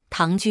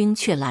唐军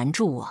却拦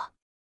住我：“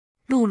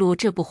露露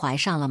这不怀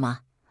上了吗？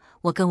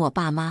我跟我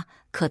爸妈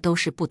可都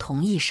是不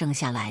同意生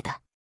下来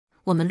的。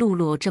我们露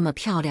露这么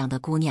漂亮的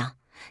姑娘，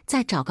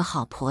再找个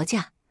好婆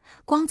家，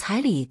光彩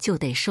礼就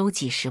得收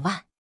几十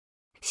万。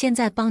现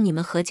在帮你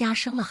们何家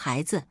生了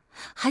孩子，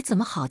还怎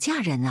么好嫁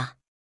人啊？”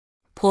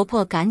婆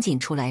婆赶紧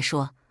出来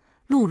说：“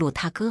露露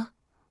她哥，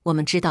我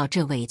们知道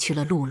这委屈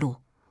了露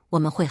露，我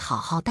们会好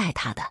好待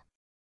她的。”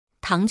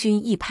唐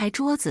军一拍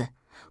桌子：“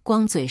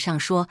光嘴上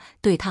说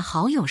对她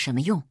好有什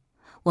么用？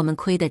我们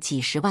亏的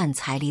几十万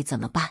彩礼怎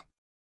么办？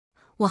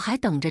我还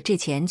等着这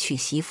钱娶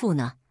媳妇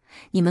呢，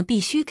你们必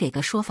须给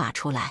个说法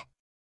出来。”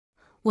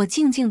我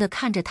静静地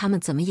看着他们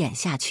怎么演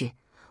下去，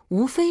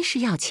无非是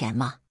要钱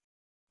嘛。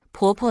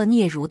婆婆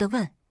嗫嚅地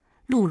问：“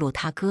露露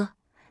她哥，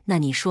那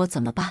你说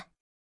怎么办？”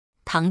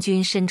唐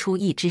军伸出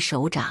一只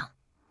手掌：“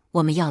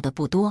我们要的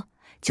不多，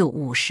就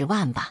50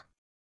万吧。”“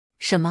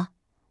什么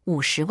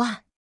？50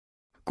万？”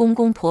公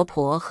公婆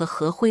婆和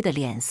何辉的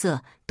脸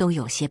色都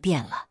有些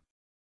变了。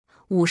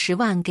“50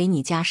万给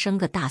你家生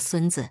个大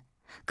孙子，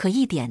可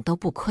一点都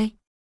不亏。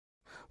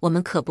我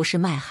们可不是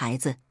卖孩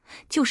子，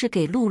就是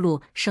给露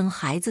露生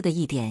孩子的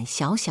一点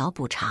小小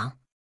补偿。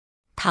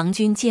唐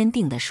军坚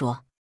定地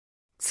说。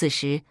此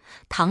时，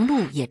唐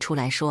露也出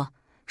来说：“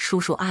叔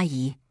叔阿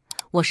姨，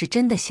我是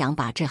真的想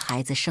把这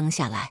孩子生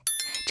下来，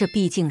这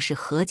毕竟是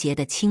何洁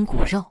的亲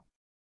骨肉。”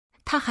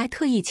他还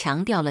特意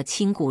强调了“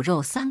亲骨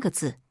肉”3个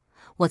字。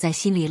我在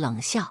心里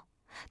冷笑，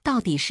到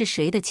底是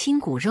谁的亲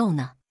骨肉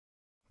呢？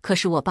可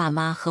是我爸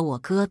妈和我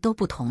哥都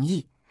不同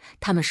意，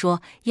他们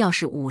说要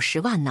是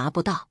50万拿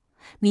不到，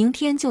明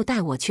天就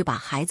带我去把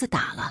孩子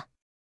打了。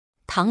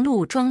唐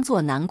露装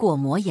作难过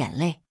抹眼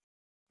泪：“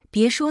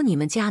别说你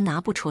们家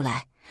拿不出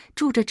来，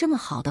住着这么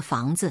好的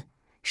房子，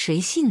谁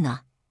信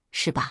呢？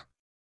是吧？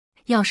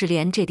要是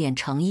连这点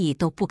诚意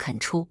都不肯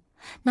出，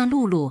那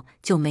露露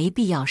就没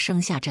必要生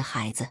下这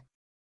孩子。”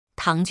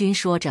唐军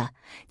说着，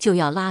就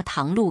要拉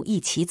唐露一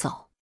起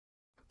走。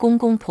公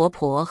公婆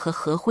婆和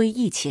何辉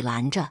一起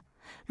拦着：“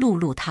露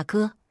露她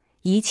哥，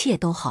一切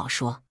都好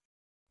说。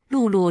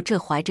露露这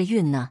怀着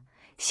孕呢，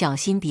小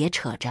心别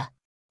扯着。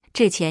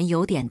这钱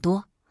有点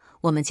多，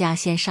我们家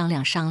先商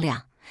量商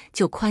量，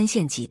就宽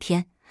限几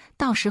天，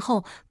到时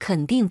候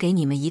肯定给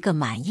你们一个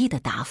满意的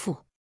答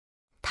复。”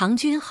唐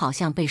军好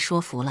像被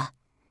说服了：“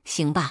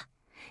行吧，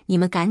你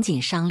们赶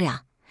紧商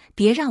量，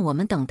别让我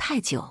们等太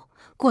久，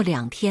过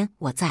2天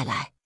我再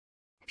来。”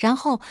然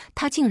后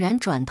他竟然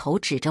转头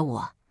指着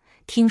我：“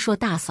听说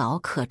大嫂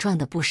可赚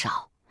的不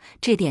少，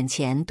这点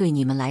钱对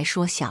你们来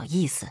说小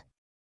意思。”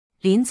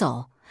临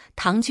走，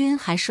唐军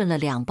还顺了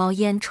2包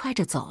烟揣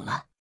着走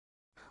了。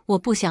我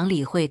不想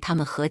理会他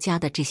们何家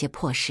的这些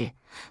破事，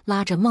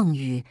拉着孟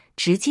雨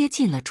直接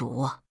进了主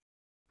卧。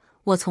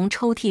我从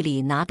抽屉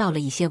里拿到了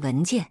一些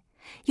文件，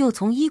又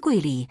从衣柜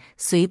里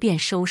随便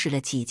收拾了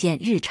几件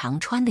日常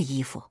穿的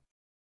衣服。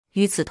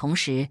与此同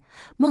时，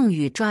孟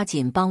雨抓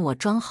紧帮我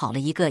装好了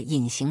一个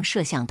隐形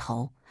摄像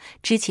头。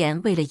之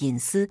前为了隐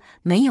私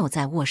没有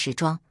在卧室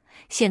装，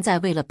现在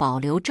为了保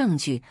留证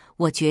据，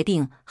我决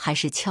定还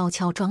是悄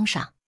悄装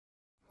上。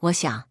我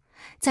想，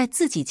在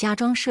自己家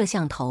装摄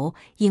像头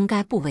应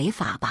该不违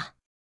法吧。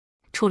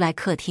出来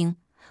客厅，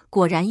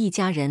果然一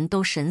家人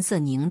都神色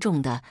凝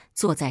重地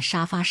坐在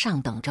沙发上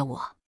等着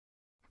我。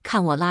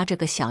看我拉着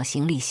个小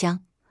行李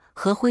箱，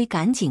何辉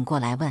赶紧过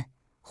来问：“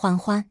欢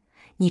欢，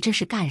你这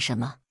是干什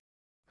么？”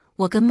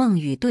我跟孟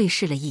雨对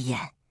视了一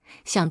眼，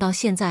想到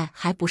现在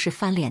还不是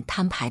翻脸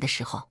摊牌的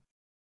时候。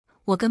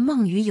我跟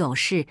孟雨有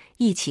事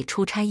一起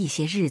出差一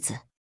些日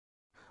子，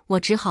我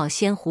只好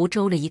先胡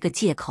诌了一个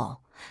借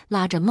口，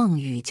拉着孟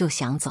雨就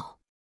想走。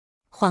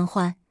欢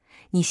欢，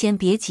你先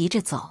别急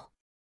着走。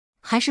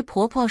还是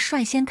婆婆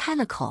率先开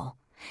了口：“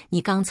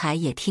你刚才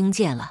也听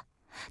见了，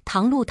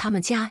唐露他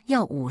们家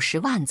要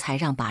50万才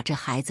让把这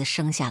孩子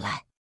生下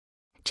来，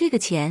这个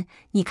钱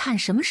你看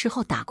什么时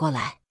候打过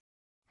来？”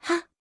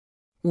哈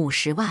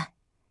，50万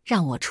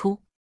让我出？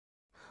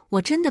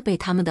我真的被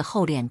他们的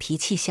厚脸皮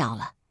气笑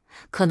了。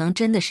可能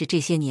真的是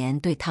这些年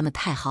对他们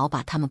太好，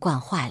把他们惯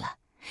坏了，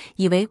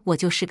以为我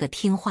就是个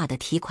听话的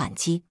提款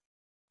机。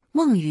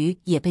孟雨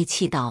也被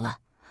气到了，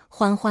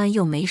欢欢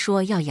又没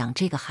说要养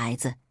这个孩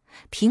子，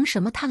凭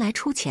什么他来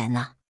出钱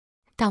呢？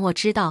但我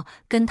知道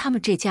跟他们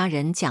这家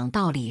人讲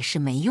道理是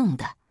没用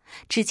的，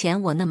之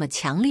前我那么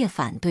强烈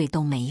反对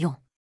都没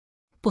用。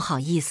不好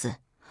意思，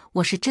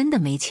我是真的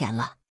没钱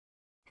了。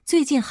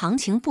最近行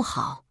情不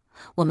好，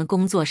我们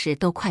工作室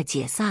都快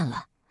解散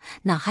了，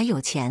哪还有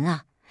钱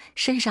啊？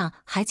身上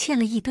还欠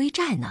了一堆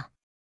债呢。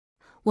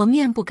我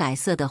面不改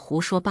色的胡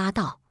说八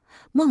道，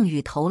孟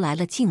雨投来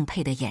了敬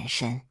佩的眼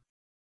神。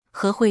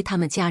何慧他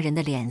们家人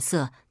的脸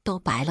色都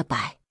白了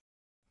白。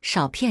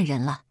少骗人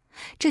了，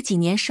这几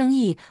年生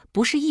意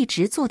不是一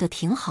直做得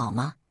挺好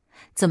吗？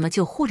怎么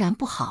就忽然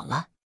不好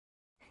了？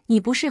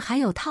你不是还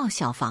有套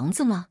小房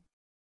子吗？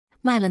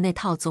卖了那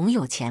套总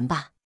有钱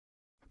吧？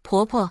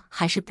婆婆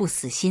还是不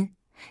死心，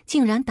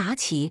竟然打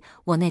起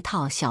我那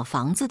套小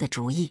房子的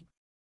主意。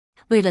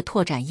为了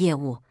拓展业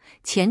务，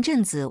前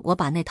阵子我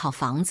把那套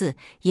房子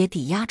也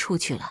抵押出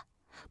去了，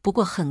不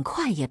过很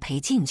快也赔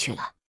进去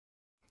了。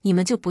你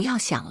们就不要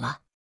想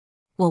了。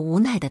我无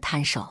奈地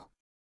摊手。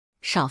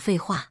少废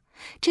话，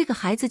这个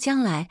孩子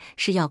将来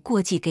是要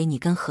过继给你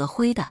跟何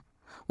辉的，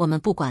我们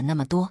不管那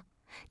么多，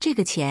这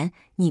个钱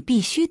你必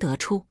须得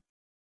出。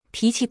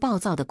脾气暴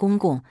躁的公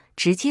公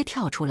直接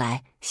跳出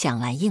来，想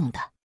来硬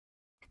的。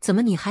怎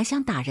么你还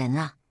想打人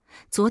啊？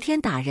昨天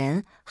打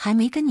人还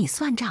没跟你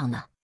算账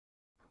呢。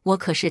我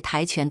可是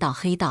跆拳道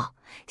黑道，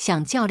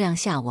想较量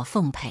下我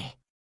奉陪。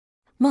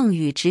孟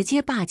雨直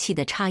接霸气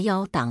的叉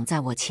腰挡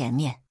在我前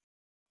面。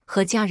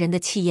和家人的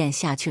气焰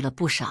下去了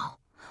不少，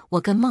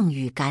我跟孟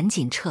雨赶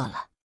紧撤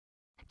了，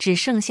只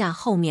剩下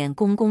后面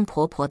公公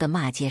婆婆的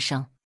骂街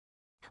声。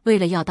为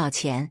了要到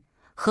钱，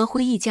何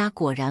辉一家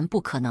果然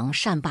不可能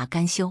善罢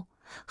甘休，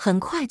很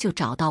快就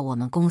找到我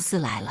们公司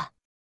来了。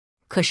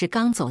可是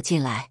刚走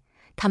进来，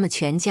他们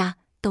全家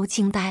都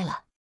惊呆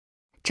了。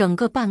整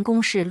个办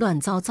公室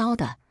乱糟糟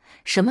的，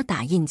什么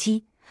打印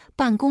机、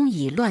办公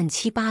椅乱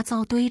七八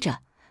糟堆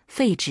着，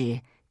废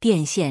纸、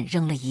电线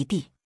扔了一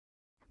地，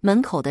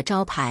门口的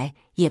招牌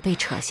也被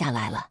扯下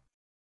来了。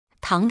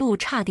唐露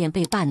差点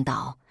被绊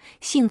倒，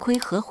幸亏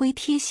何辉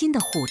贴心地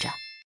护着。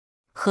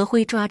何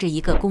辉抓着一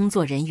个工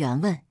作人员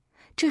问：“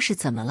这是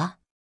怎么了？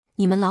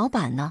你们老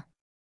板呢？”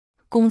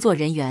工作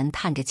人员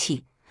叹着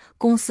气：“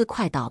公司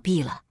快倒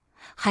闭了，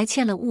还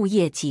欠了物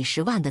业几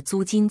十万的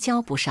租金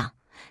交不上，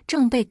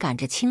正被赶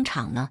着清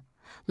场呢。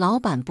老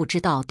板不知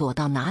道躲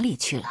到哪里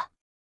去了。”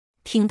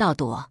听到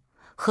躲，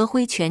何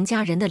辉全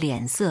家人的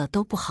脸色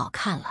都不好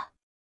看了。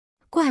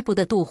怪不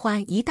得杜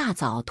欢一大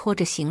早拖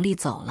着行李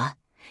走了，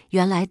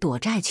原来躲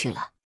债去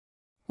了。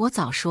我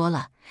早说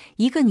了，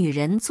一个女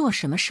人做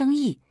什么生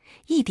意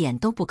一点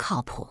都不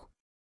靠谱，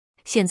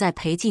现在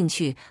赔进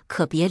去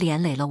可别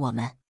连累了我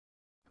们。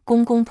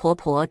公公婆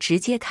婆直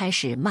接开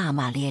始骂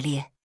骂咧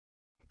咧。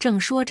正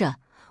说着，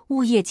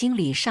物业经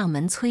理上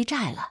门催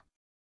债了：“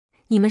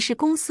你们是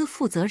公司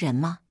负责人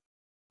吗？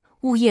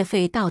物业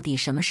费到底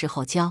什么时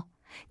候交？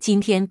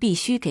今天必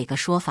须给个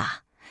说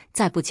法，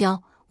再不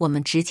交我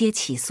们直接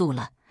起诉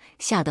了。”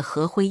吓得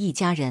何辉一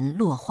家人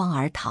落荒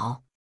而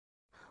逃。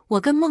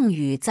我跟孟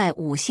雨在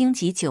5星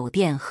级酒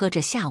店喝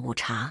着下午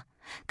茶，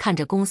看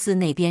着公司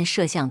那边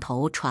摄像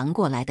头传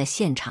过来的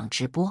现场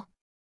直播。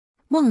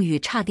孟雨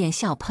差点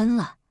笑喷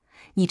了：“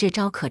你这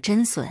招可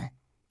真损，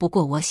不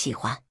过我喜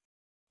欢。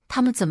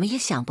他们怎么也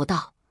想不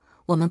到，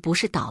我们不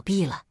是倒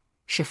闭了，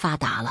是发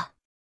达了。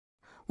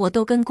我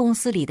都跟公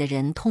司里的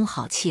人通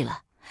好气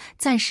了，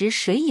暂时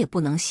谁也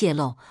不能泄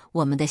露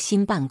我们的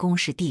新办公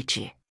室地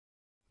址。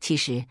其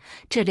实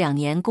这2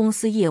年公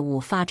司业务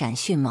发展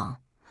迅猛，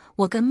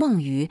我跟孟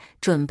雨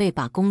准备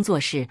把工作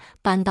室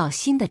搬到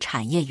新的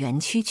产业园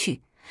区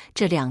去，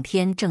这2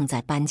天正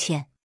在搬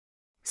迁。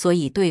所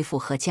以对付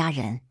何家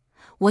人，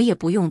我也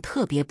不用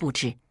特别布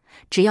置，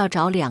只要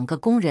找2个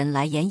工人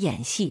来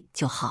演戏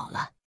就好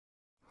了。”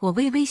我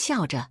微微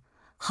笑着：“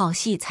好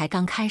戏才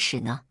刚开始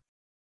呢。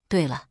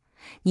对了，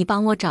你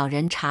帮我找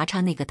人查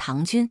查那个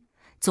唐军，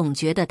总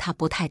觉得他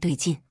不太对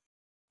劲。”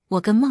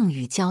我跟孟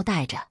雨交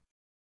代着。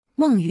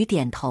孟雨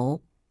点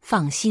头：“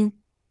放心，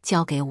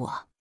交给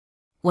我。”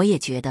我也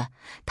觉得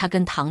他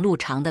跟唐璐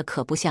长得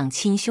可不像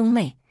亲兄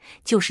妹，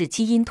就是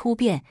基因突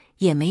变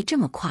也没这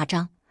么夸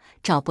张，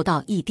找不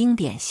到一丁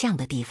点像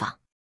的地方。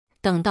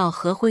等到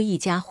何辉一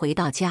家回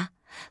到家，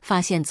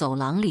发现走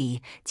廊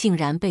里竟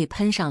然被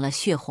喷上了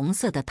血红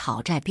色的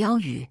讨债标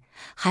语，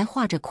还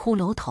画着骷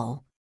髅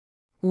头：“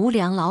无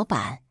良老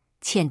板，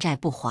欠债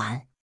不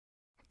还。”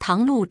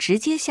唐璐直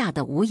接吓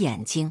得捂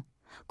眼睛，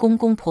公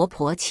公婆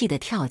婆气得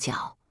跳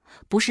脚：“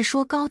不是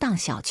说高档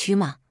小区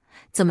吗？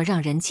怎么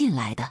让人进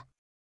来的？”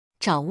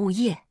找物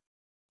业，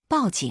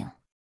报警。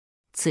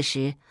此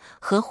时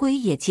何辉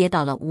也接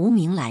到了无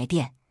名来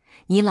电：“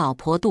你老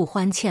婆杜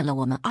欢欠了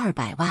我们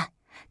200万，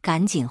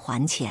赶紧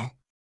还钱。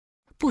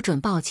不准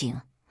报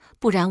警，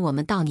不然我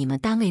们到你们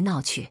单位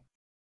闹去，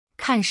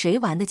看谁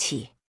玩得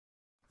起。”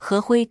何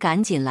辉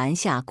赶紧拦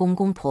下公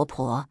公婆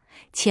婆：“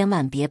千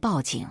万别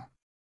报警。”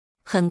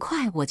很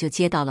快我就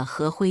接到了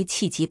何辉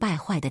气急败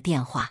坏的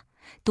电话：“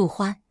杜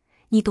欢，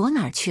你躲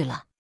哪儿去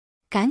了？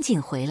赶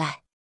紧回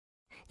来！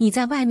你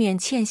在外面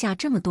欠下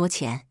这么多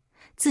钱，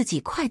自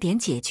己快点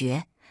解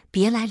决，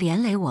别来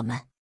连累我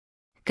们。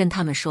跟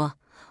他们说，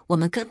我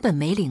们根本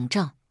没领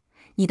证，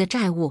你的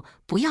债务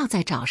不要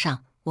再找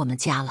上我们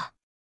家了。”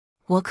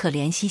我可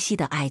怜兮兮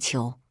的哀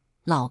求：“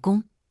老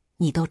公，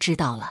你都知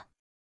道了。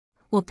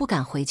我不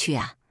敢回去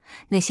啊，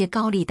那些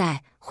高利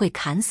贷会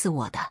砍死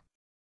我的。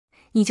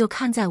你就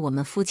看在我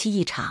们夫妻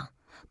一场，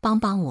帮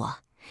帮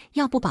我，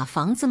要不把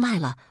房子卖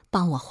了，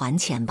帮我还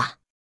钱吧。”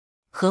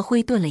何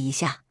辉顿了一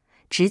下，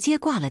直接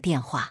挂了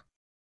电话。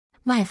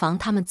卖房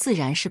他们自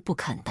然是不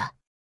肯的。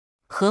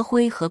何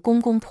辉和公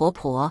公婆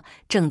婆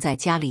正在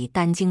家里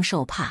担惊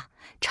受怕，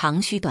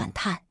长吁短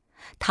叹。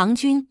唐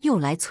军又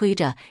来催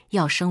着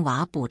要生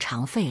娃补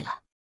偿费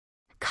了。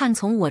看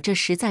从我这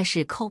实在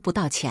是抠不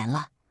到钱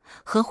了，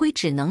何辉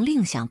只能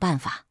另想办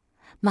法：“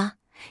妈，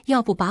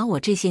要不把我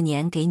这些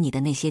年给你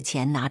的那些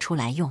钱拿出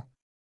来用？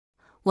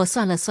我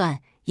算了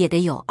算，也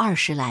得有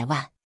20来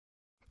万。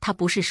他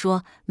不是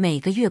说每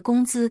个月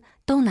工资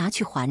都拿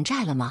去还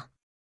债了吗？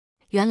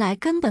原来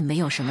根本没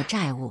有什么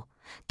债务，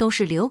都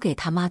是留给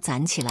他妈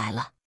攒起来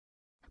了。”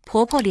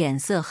婆婆脸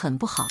色很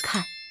不好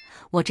看：“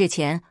我这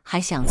钱还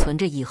想存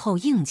着以后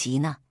应急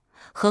呢，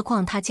何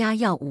况他家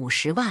要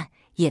50万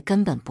也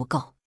根本不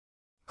够。”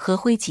何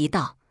辉急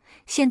道：“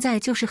现在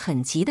就是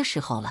很急的时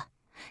候了，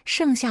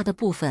剩下的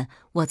部分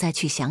我再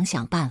去想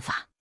想办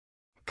法。”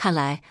看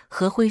来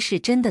何辉是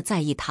真的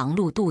在意唐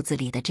璐肚子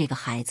里的这个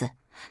孩子，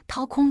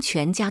掏空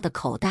全家的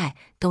口袋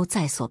都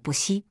在所不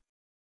惜。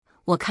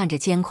我看着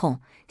监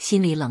控，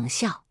心里冷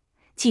笑：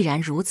既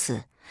然如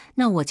此，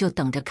那我就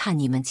等着看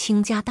你们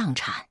倾家荡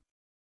产。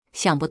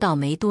想不到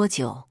没多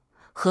久，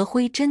何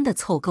辉真的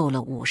凑够了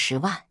50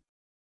万。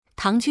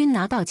唐军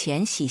拿到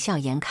钱喜笑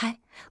颜开，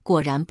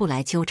果然不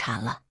来纠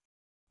缠了。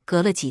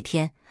隔了几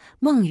天，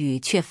孟雨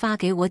却发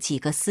给我几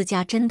个私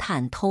家侦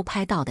探偷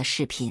拍到的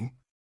视频。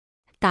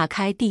打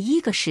开第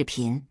一个视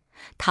频，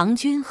唐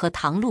军和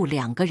唐璐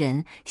2个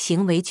人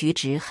行为举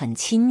止很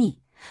亲密，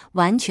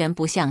完全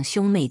不像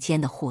兄妹间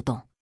的互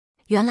动。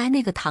原来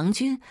那个唐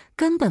军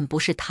根本不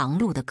是唐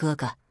璐的哥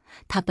哥，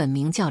他本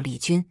名叫李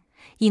军，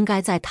应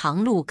该在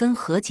唐璐跟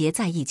何洁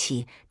在一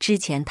起之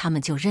前他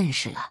们就认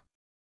识了。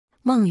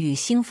孟雨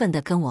兴奋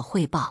地跟我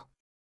汇报，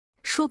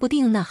说不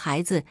定那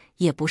孩子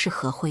也不是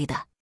何辉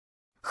的。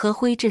何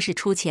辉这是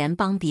出钱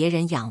帮别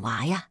人养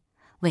娃呀，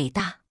伟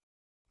大。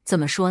怎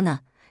么说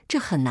呢，这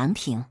很难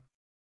评。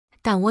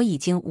但我已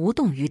经无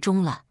动于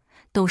衷了，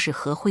都是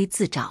何辉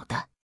自找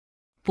的。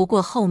不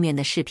过后面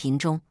的视频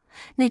中，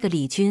那个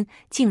李军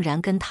竟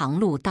然跟唐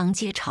璐当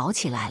街吵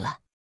起来了。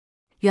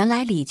原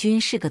来李军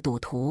是个赌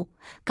徒，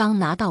刚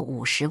拿到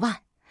50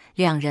万，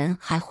两人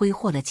还挥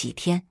霍了几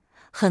天，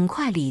很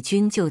快李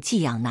军就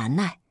寄养难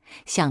耐，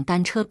想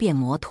单车变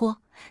摩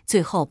托，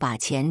最后把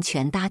钱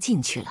全搭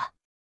进去了。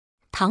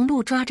唐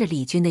璐抓着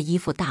李军的衣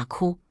服大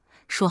哭，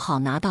说好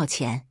拿到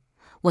钱，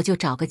我就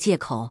找个借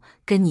口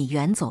跟你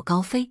远走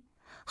高飞，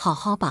好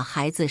好把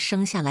孩子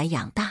生下来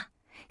养大，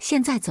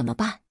现在怎么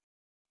办？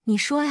你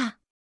说呀。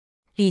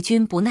李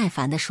军不耐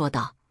烦地说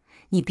道，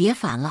你别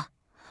烦了，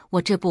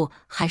我这不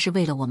还是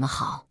为了我们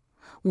好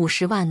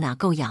，50万哪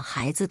够养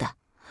孩子的，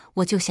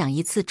我就想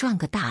一次赚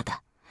个大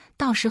的，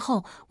到时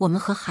候我们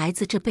和孩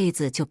子这辈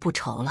子就不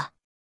愁了。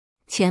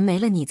钱没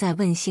了你再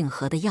问姓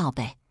何的要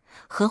呗，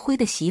何辉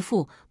的媳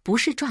妇不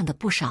是赚的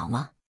不少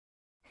吗？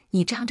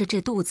你张着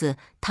这肚子，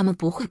他们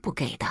不会不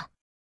给的。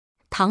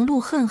唐璐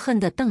恨恨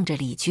地瞪着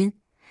李军，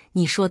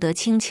你说得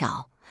轻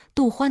巧，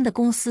杜欢的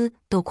公司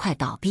都快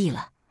倒闭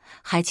了，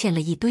还欠了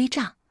一堆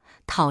账，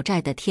讨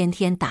债的天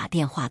天打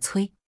电话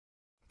催，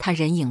他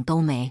人影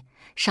都没，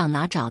上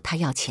哪找他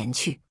要钱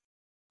去？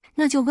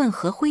那就问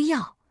何辉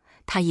要，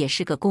他也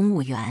是个公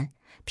务员，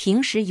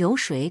平时油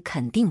水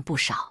肯定不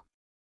少。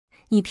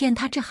你骗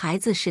他这孩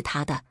子是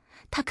他的，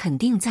他肯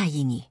定在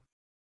意你。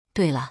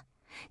对了，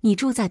你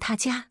住在他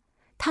家，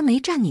他没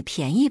占你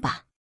便宜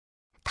吧？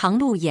唐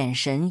璐眼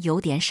神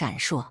有点闪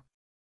烁。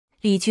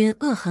李军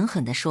恶狠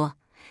狠地说，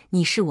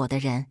你是我的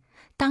人，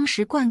当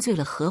时灌醉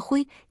了何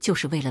辉就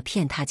是为了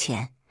骗他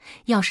钱，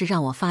要是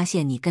让我发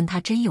现你跟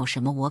他真有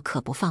什么，我可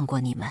不放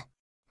过你们。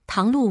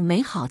唐璐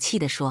没好气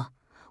地说，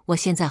我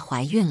现在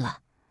怀孕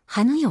了，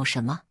还能有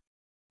什么？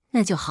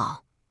那就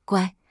好，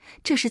乖，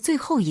这是最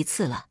后一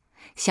次了，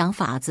想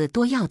法子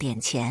多要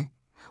点钱，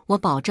我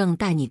保证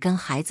带你跟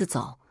孩子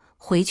走。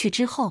回去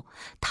之后，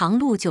唐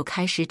璐就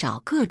开始找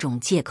各种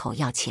借口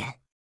要钱，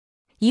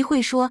一会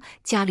说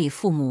家里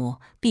父母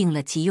病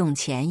了急用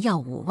钱要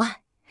5万，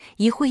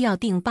一会要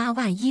订8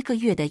万1个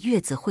月的月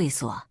子会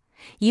所，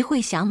一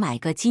会想买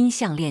个金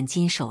项链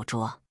金手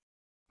镯。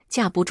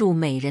架不住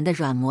美人的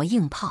软磨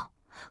硬泡，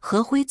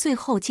何辉最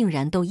后竟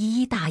然都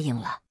一一答应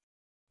了。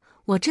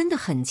我真的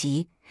很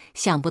急，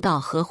想不到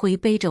何辉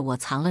背着我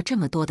藏了这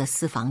么多的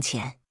私房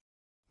钱。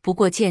不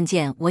过渐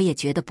渐我也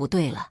觉得不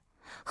对了，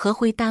何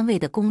辉单位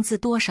的工资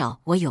多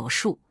少我有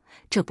数，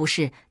这不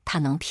是他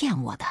能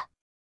骗我的。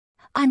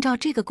按照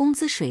这个工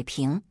资水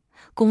平，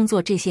工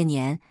作这些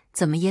年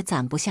怎么也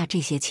攒不下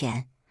这些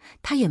钱，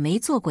他也没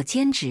做过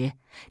兼职，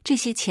这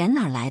些钱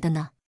哪来的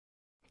呢？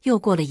又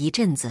过了一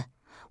阵子，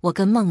我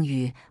跟孟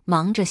雨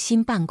忙着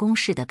新办公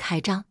室的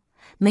开张，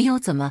没有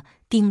怎么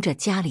盯着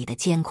家里的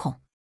监控。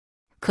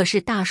可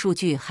是大数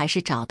据还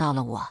是找到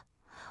了我，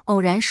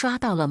偶然刷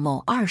到了某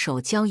二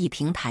手交易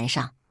平台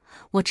上，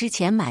我之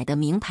前买的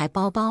名牌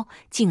包包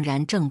竟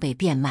然正被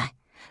变卖，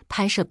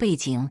拍摄背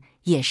景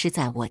也是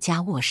在我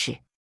家卧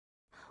室。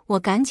我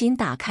赶紧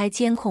打开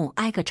监控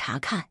挨个查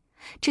看，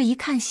这一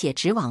看血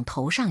直往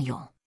头上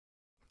涌。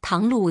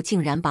唐璐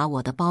竟然把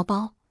我的包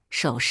包、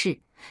首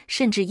饰，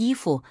甚至衣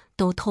服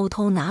都偷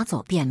偷拿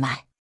走变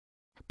卖。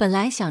本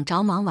来想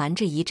着忙完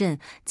这一阵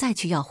再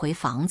去要回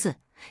房子，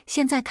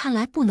现在看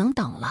来不能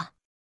等了。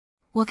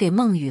我给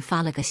孟雨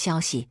发了个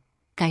消息，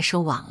该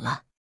收网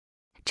了。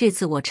这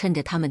次我趁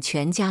着他们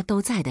全家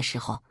都在的时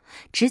候，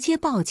直接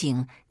报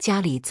警，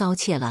家里遭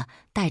窃了，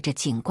带着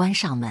警官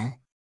上门。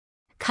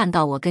看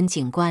到我跟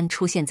警官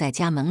出现在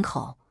家门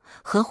口，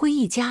何辉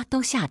一家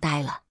都吓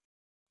呆了。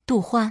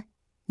杜欢，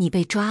你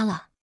被抓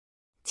了。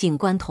警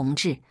官同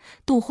志，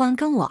杜欢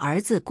跟我儿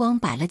子光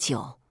摆了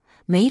酒，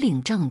没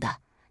领证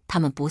的，他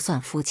们不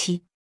算夫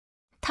妻。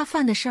他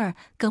犯的事儿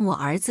跟我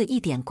儿子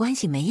一点关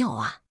系没有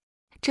啊，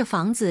这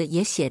房子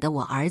也写的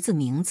我儿子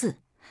名字，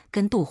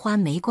跟杜欢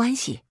没关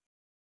系。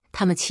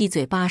他们七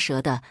嘴八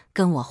舌的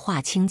跟我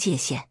划清界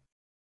限。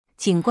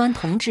警官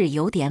同志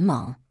有点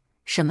懵，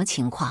什么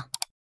情况？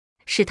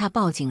是他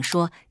报警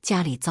说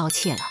家里遭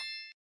窃了。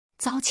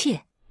遭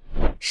窃？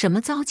什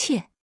么遭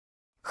窃？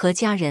和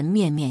家人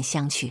面面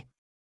相觑。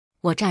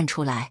我站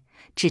出来，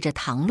指着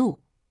唐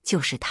璐，就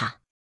是他，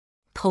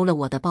偷了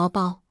我的包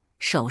包、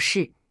首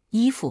饰、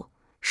衣服，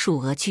数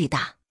额巨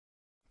大。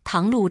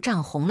唐璐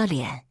涨红了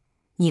脸，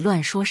你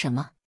乱说什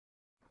么？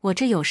我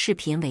这有视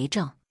频为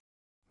证。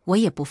我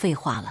也不废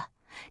话了，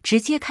直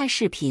接开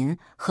视频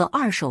和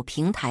二手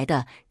平台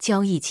的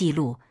交易记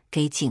录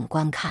给警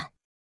官看。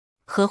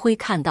何辉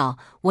看到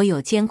我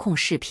有监控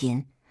视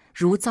频，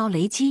如遭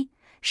雷击，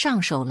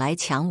上手来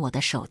抢我的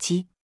手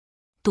机。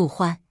杜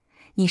欢，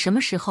你什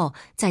么时候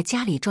在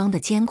家里装的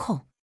监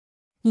控？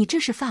你这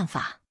是犯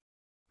法！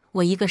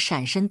我一个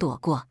闪身躲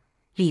过，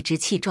理直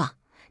气壮，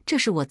这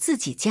是我自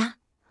己家，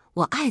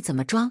我爱怎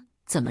么装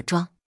怎么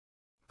装。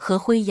何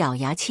辉咬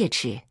牙切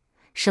齿，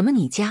什么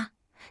你家？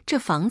这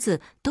房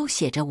子都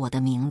写着我的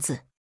名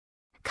字。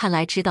看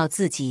来知道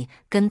自己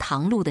跟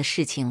唐露的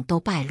事情都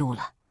败露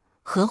了，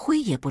何辉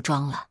也不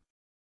装了。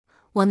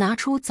我拿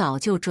出早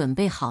就准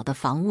备好的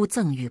房屋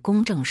赠与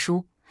公证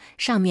书，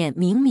上面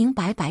明明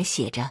白白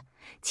写着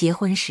结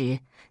婚时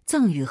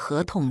赠与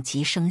合同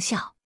即生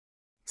效，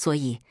所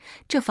以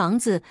这房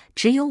子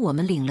只有我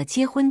们领了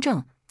结婚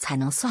证才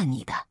能算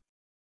你的。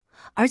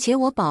而且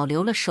我保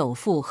留了首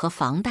付和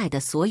房贷的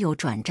所有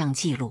转账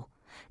记录。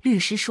律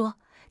师说，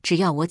只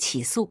要我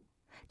起诉，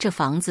这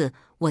房子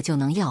我就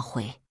能要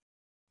回。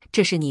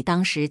这是你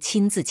当时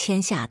亲自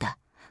签下的，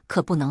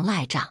可不能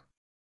赖账。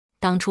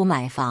当初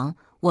买房，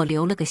我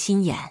留了个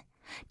心眼，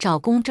找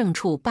公证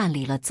处办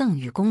理了赠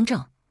与公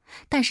证，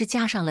但是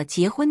加上了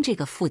结婚这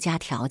个附加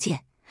条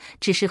件。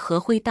只是何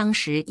辉当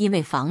时因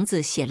为房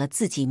子写了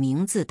自己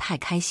名字太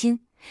开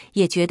心，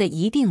也觉得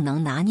一定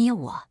能拿捏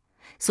我，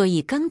所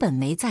以根本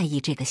没在意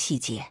这个细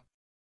节。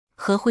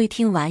何辉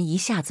听完一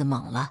下子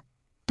懵了，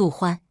杜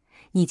欢，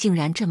你竟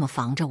然这么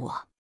防着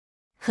我。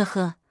呵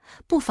呵，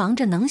不防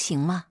着能行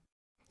吗？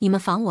你们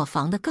防我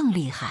防得更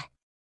厉害。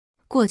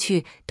过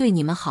去对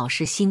你们好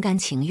是心甘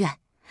情愿，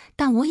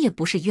但我也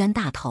不是冤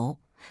大头，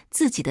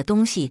自己的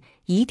东西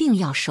一定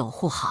要守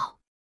护好。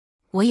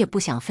我也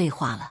不想废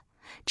话了，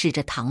指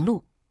着唐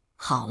露，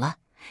好了，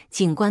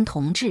警官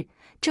同志，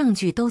证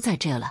据都在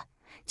这了，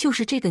就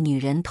是这个女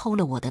人偷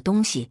了我的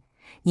东西，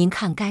您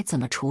看该怎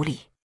么处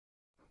理？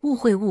误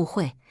会误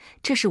会，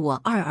这是我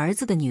二儿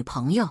子的女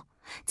朋友，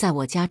在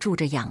我家住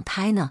着养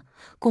胎呢，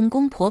公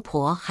公婆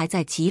婆还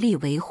在极力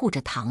维护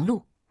着唐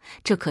露，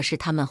这可是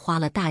他们花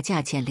了大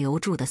价钱留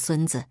住的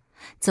孙子，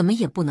怎么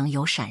也不能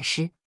有闪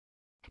失。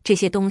这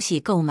些东西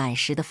购买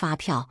时的发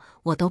票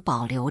我都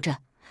保留着，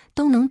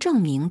都能证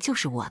明就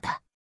是我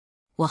的。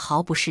我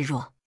毫不示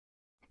弱。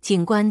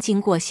警官经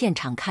过现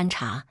场勘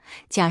查，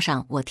加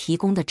上我提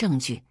供的证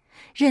据，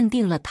认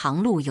定了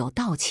唐露有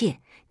盗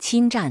窃、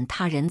侵占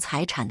他人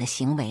财产的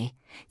行为，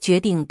决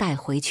定带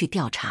回去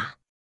调查。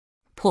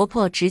婆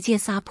婆直接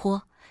撒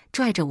泼，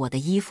拽着我的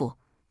衣服，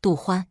杜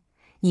欢，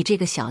你这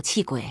个小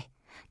气鬼，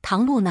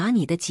唐露拿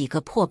你的几个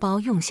破包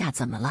用下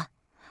怎么了？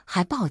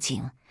还报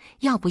警，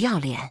要不要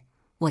脸？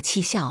我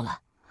气笑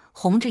了，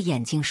红着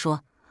眼睛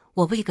说，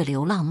我喂个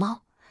流浪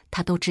猫，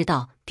他都知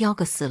道叼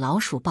个死老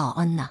鼠报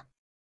恩呢。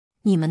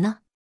你们呢？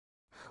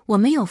我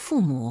没有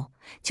父母，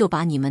就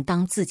把你们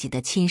当自己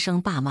的亲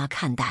生爸妈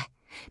看待，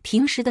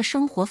平时的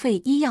生活费、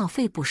医药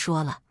费不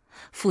说了，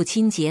父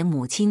亲节、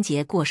母亲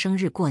节、过生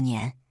日、过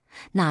年，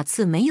哪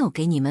次没有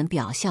给你们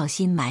表孝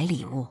心买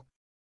礼物？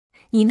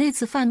你那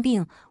次犯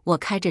病，我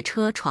开着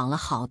车闯了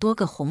好多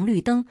个红绿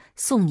灯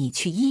送你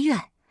去医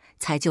院，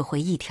才救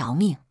回一条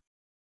命。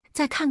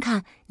再看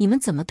看你们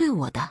怎么对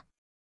我的。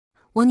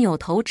我扭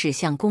头指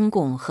向公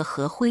公和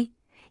何辉，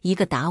一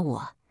个打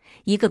我，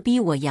一个逼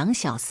我养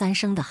小三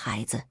生的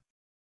孩子。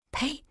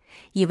呸！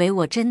以为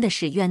我真的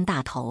是冤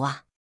大头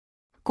啊！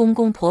公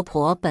公婆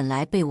婆本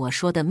来被我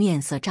说的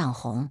面色涨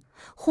红，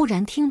忽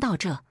然听到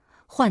这，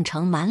换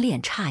成满脸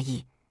诧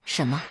异。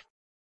什么？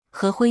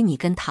何辉，你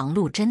跟唐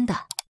露真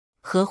的？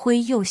何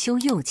辉又羞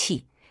又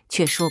气，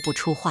却说不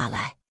出话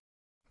来。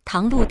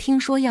唐露听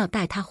说要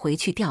带他回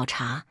去调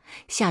查，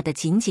吓得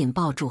紧紧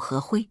抱住何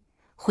辉。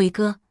辉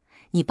哥，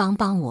你帮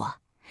帮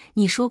我，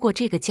你说过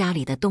这个家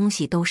里的东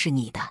西都是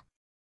你的。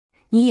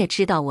你也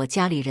知道我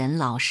家里人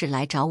老是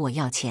来找我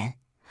要钱，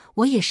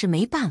我也是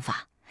没办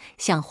法，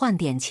想换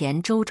点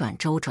钱周转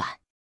周转。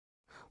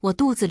我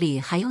肚子里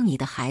还有你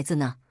的孩子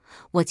呢，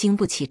我经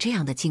不起这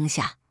样的惊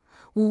吓。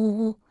呜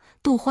呜呜，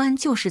杜欢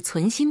就是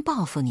存心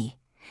报复你，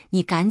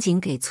你赶紧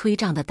给崔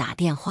丈的打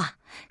电话，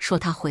说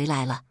他回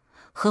来了。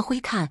何辉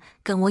看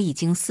跟我已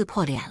经撕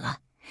破脸了，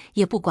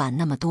也不管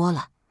那么多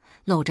了，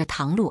搂着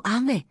唐露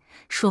安慰，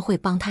说会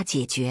帮他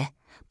解决，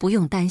不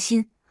用担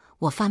心。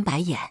我翻白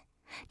眼，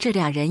这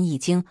俩人已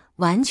经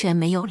完全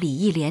没有礼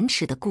义廉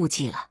耻的顾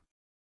忌了。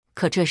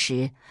可这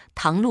时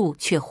唐露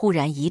却忽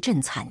然一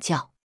阵惨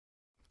叫，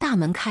大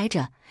门开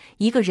着，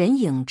一个人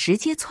影直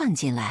接窜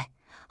进来，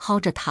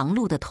薅着唐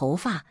露的头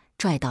发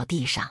拽到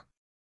地上。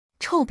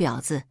臭婊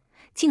子，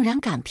竟然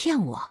敢骗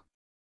我！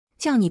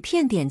叫你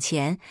骗点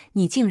钱，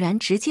你竟然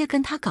直接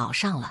跟他搞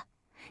上了。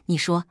你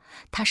说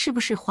他是不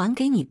是还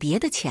给你别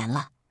的钱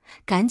了？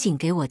赶紧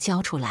给我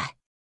交出来，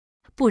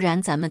不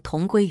然咱们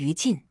同归于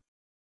尽。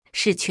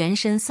是全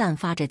身散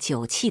发着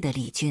酒气的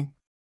李军。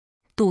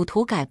赌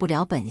徒改不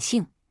了本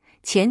性，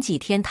前几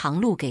天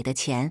唐露给的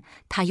钱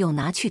他又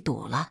拿去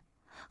赌了，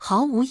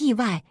毫无意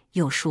外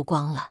又输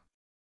光了。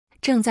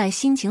正在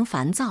心情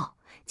烦躁、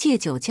借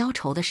酒浇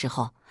愁的时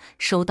候，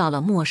收到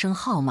了陌生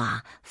号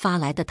码发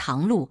来的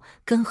唐露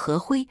跟何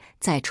辉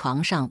在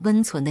床上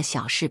温存的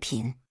小视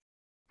频。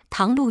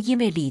唐露因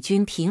为李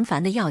军频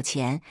繁的要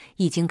钱，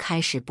已经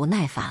开始不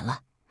耐烦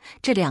了，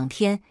这2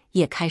天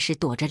也开始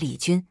躲着李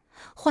军，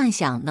幻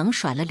想能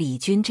甩了李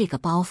军这个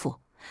包袱，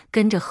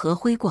跟着何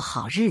辉过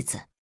好日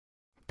子。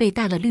被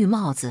戴了绿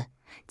帽子，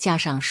加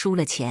上输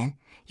了钱，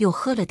又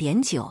喝了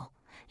点酒，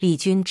李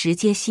军直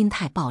接心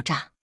态爆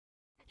炸。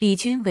李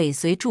军尾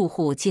随住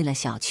户进了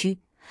小区，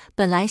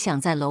本来想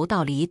在楼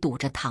道里堵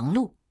着唐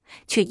露，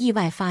却意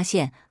外发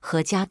现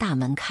何家大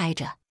门开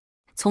着。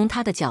从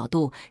他的角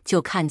度就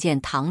看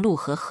见唐露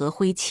和何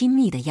辉亲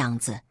密的样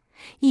子，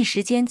一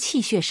时间气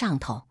血上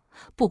头，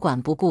不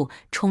管不顾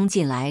冲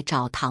进来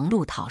找唐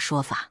露讨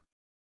说法。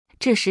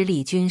这时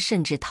李军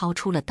甚至掏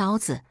出了刀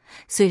子，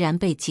虽然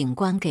被警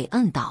官给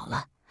摁倒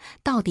了，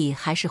到底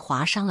还是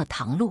划伤了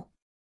唐露。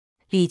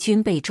李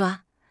军被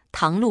抓，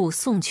唐露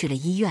送去了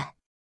医院。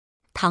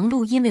唐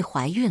露因为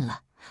怀孕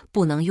了，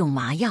不能用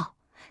麻药，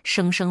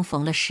生生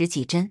缝了10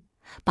几针，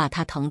把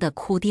她疼得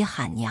哭爹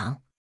喊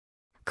娘。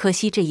可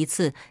惜这一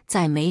次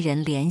再没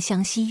人怜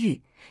香惜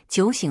玉，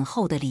酒醒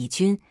后的李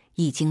军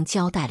已经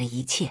交代了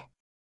一切。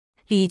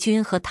李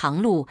军和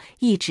唐露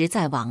一直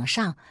在网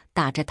上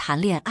打着谈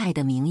恋爱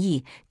的名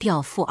义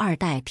钓富二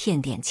代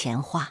骗点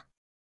钱花。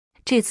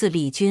这次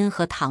李军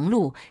和唐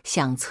露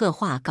想策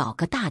划搞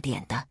个大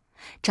点的，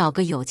找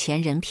个有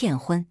钱人骗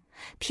婚，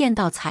骗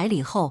到彩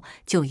礼后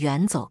就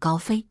远走高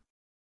飞。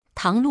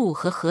唐露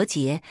和何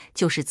洁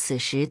就是此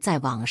时在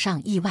网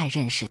上意外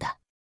认识的。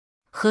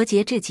何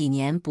洁这几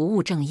年不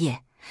务正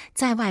业，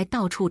在外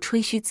到处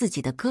吹嘘自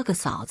己的哥哥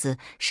嫂子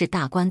是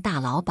大官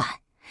大老板，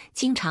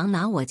经常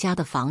拿我家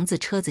的房子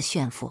车子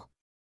炫富。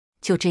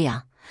就这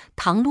样，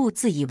唐露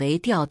自以为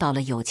钓到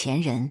了有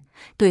钱人，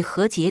对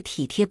何洁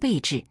体贴备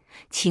至，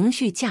情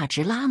绪价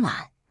值拉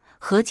满。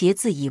何洁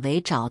自以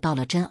为找到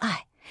了真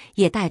爱，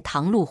也带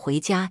唐露回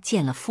家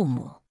见了父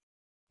母。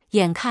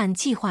眼看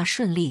计划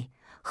顺利，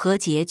何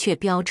洁却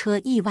飙车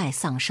意外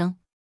丧生。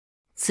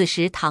此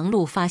时唐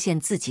露发现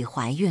自己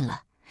怀孕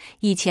了，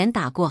以前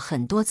打过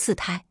很多次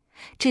胎，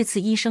这次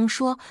医生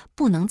说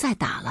不能再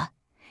打了，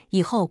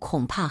以后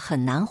恐怕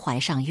很难怀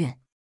上孕。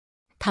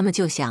他们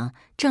就想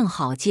正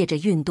好借着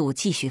孕肚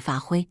继续发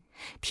挥，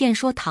骗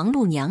说唐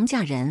露娘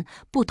家人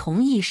不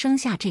同意生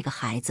下这个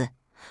孩子，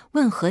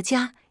问何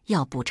家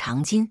要补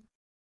偿金。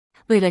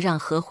为了让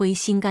何辉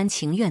心甘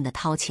情愿地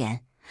掏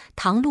钱，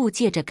唐露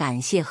借着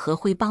感谢何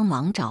辉帮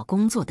忙找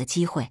工作的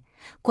机会，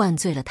灌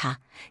醉了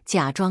他，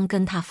假装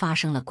跟他发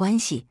生了关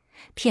系，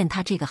骗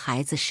他这个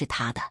孩子是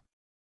他的。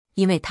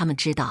因为他们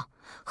知道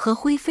何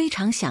辉非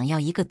常想要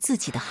一个自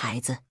己的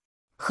孩子。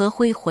何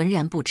辉浑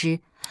然不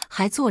知，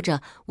还做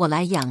着我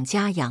来养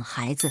家养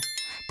孩子，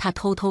他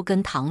偷偷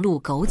跟唐露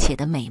苟且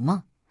的美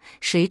梦，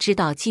谁知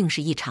道竟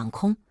是一场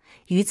空。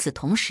与此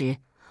同时，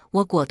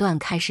我果断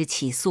开始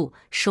起诉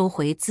收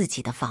回自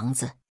己的房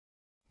子，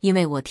因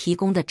为我提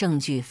供的证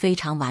据非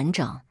常完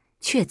整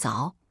确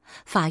凿，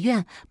法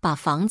院把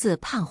房子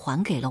判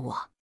还给了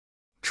我。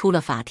出了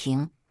法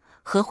庭，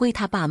何辉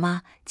他爸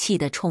妈气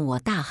得冲我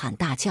大喊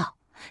大叫，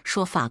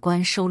说法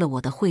官收了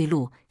我的贿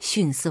赂，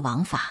徇私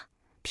枉法，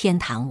偏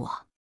袒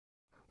我。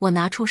我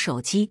拿出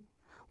手机，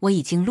我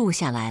已经录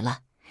下来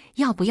了，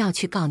要不要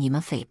去告你们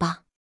诽谤？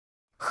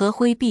何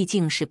辉毕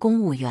竟是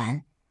公务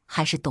员，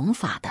还是懂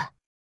法的，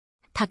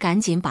他赶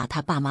紧把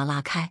他爸妈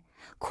拉开，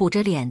苦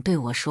着脸对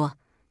我说：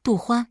杜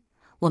欢，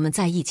我们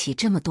在一起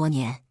这么多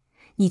年，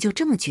你就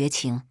这么绝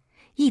情，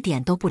一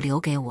点都不留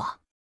给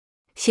我。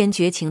先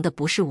绝情的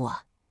不是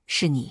我，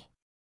是你。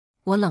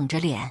我冷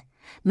着脸，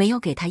没有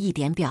给他一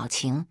点表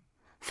情。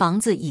房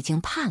子已经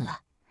判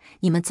了，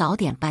你们早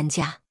点搬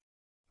家。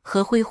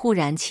何辉忽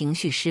然情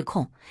绪失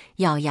控，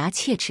咬牙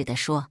切齿地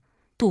说：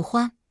杜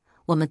欢，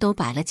我们都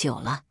摆了酒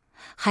了，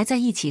还在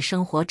一起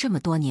生活这么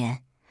多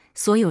年，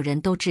所有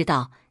人都知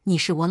道你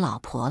是我老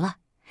婆了，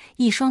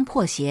一双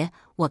破鞋，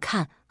我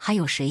看还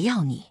有谁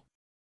要你？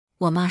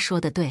我妈说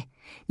的对，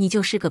你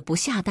就是个不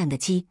下蛋的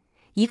鸡，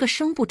一个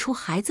生不出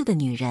孩子的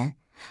女人，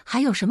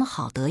还有什么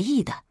好得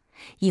意的？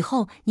以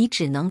后你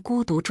只能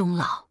孤独终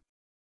老。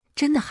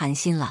真的寒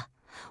心了，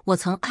我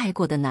曾爱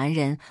过的男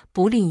人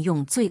不吝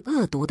用最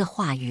恶毒的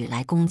话语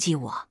来攻击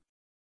我。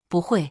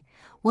不会，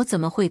我怎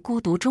么会孤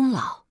独终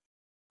老？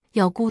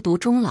要孤独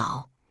终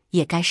老，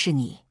也该是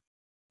你。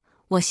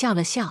我笑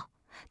了笑，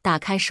打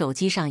开手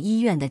机上医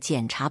院的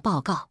检查报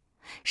告，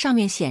上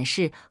面显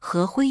示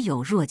何辉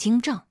有弱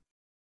精症。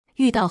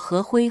遇到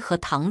何辉和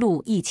唐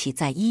露一起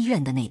在医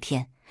院的那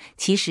天，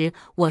其实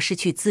我是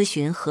去咨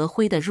询何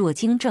辉的弱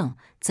精症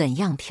怎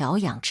样调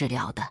养治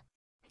疗的。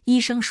医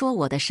生说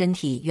我的身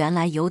体原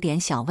来有点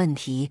小问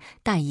题，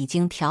但已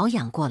经调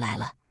养过来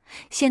了，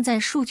现在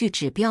数据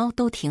指标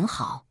都挺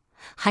好，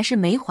还是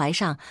没怀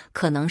上，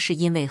可能是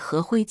因为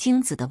何辉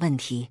精子的问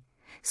题，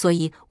所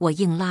以我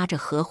硬拉着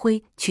何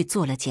辉去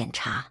做了检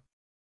查。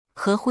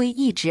何辉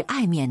一直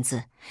爱面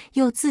子，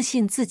又自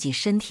信自己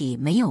身体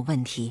没有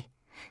问题，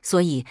所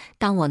以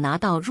当我拿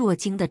到弱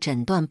精的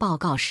诊断报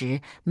告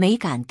时，没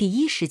敢第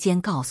一时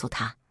间告诉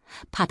他，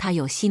怕他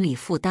有心理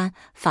负担，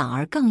反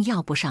而更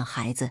要不上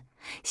孩子，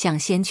想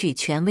先去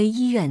权威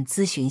医院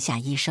咨询下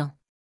医生。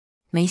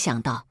没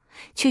想到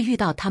却遇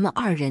到他们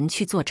二人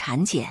去做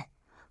产检，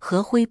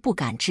何辉不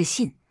敢置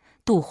信：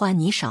杜欢，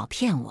你少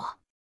骗我，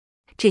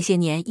这些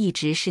年一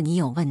直是你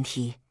有问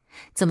题，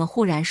怎么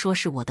忽然说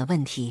是我的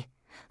问题？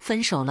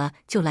分手了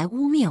就来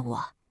污蔑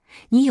我，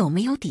你有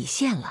没有底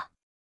线了？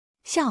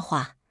笑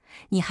话，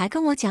你还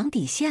跟我讲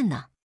底线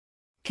呢？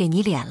给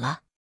你脸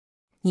了，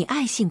你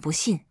爱信不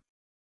信？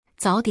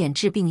早点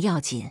治病要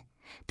紧，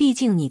毕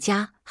竟你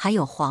家还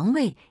有皇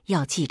位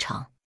要继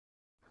承。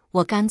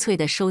我干脆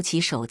地收起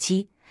手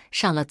机，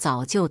上了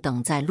早就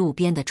等在路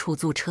边的出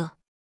租车。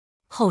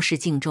后视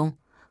镜中，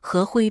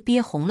何辉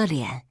憋红了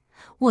脸，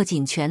握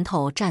紧拳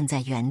头站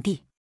在原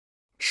地。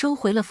收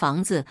回了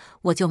房子，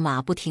我就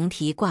马不停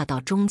蹄挂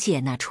到中介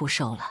那出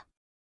售了。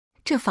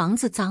这房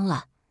子脏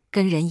了，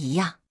跟人一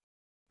样。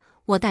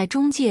我带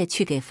中介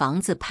去给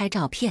房子拍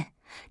照片，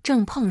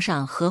正碰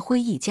上何辉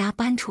一家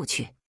搬出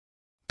去。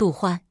杜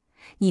欢，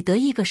你得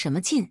意个什么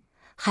劲？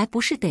还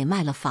不是得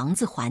卖了房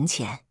子还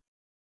钱？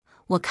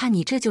我看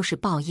你这就是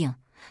报应，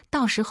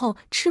到时候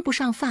吃不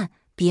上饭，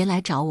别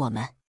来找我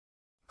们。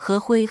何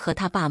辉和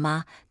他爸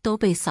妈都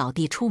被扫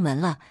地出门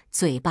了，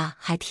嘴巴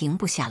还停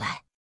不下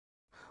来。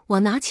我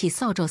拿起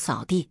扫帚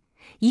扫地，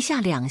一下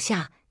两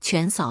下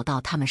全扫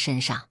到他们身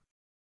上。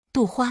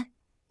杜欢，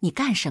你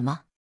干什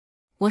么？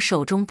我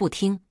手中不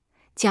听，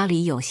家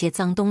里有些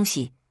脏东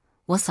西，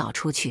我扫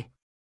出去。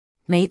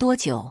没多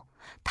久，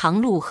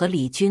唐璐和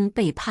李军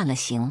被判了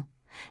刑。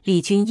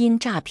李军因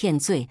诈骗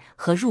罪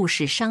和入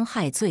室伤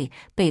害罪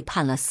被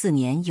判了4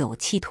年有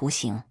期徒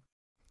刑。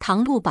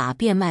唐璐把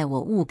变卖我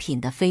物品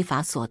的非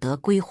法所得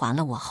归还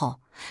了我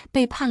后，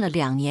被判了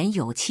2年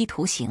有期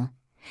徒刑。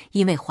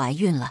因为怀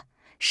孕了，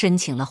申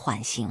请了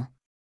缓刑。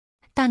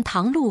但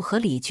唐璐和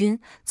李军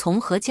从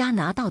何家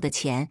拿到的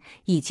钱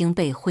已经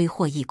被挥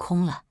霍一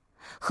空了。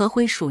何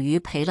辉属于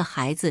赔了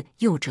孩子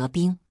又折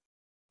兵。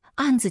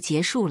案子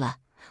结束了，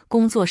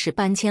工作室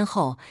搬迁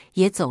后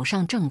也走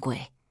上正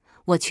轨。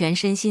我全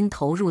身心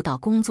投入到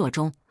工作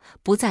中，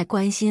不再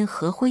关心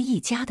何辉一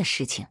家的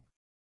事情。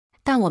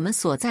但我们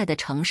所在的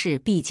城市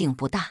毕竟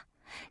不大，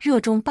热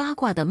衷八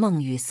卦的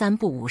孟雨3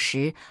不5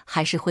时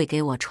还是会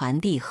给我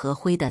传递何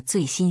辉的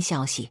最新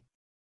消息。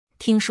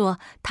听说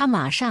他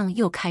马上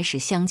又开始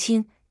相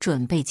亲，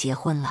准备结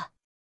婚了。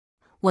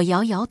我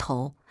摇摇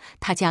头，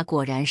他家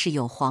果然是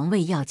有皇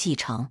位要继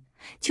承，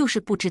就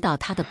是不知道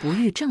他的不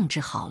育症治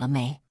好了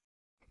没。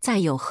再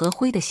有何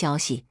辉的消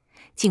息，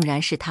竟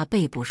然是他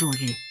被捕入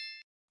狱。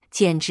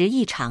简直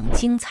一场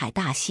精彩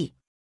大戏。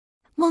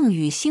孟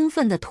雨兴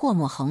奋得唾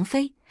沫横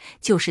飞，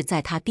就是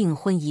在他订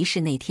婚仪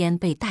式那天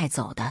被带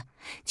走的。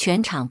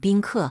全场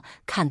宾客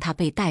看他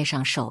被戴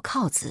上手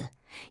铐子，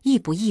意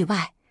不意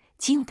外，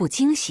惊不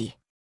惊喜？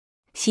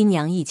新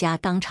娘一家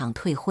当场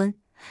退婚，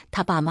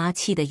他爸妈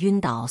气得晕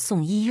倒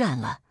送医院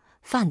了。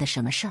犯的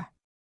什么事儿？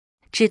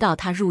知道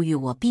他入狱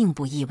我并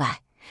不意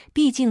外，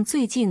毕竟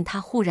最近他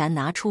忽然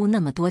拿出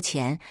那么多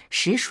钱，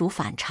实属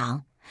反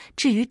常。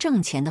至于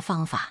挣钱的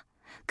方法，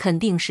肯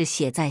定是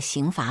写在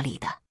刑法里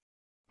的。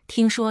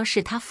听说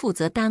是他负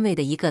责单位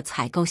的一个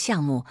采购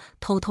项目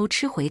偷偷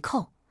吃回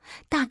扣，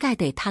大概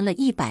得贪了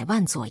100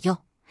万左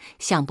右。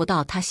想不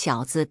到他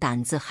小子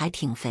胆子还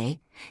挺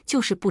肥，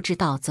就是不知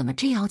道怎么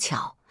这样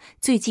巧，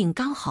最近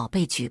刚好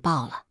被举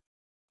报了。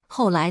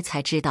后来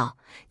才知道，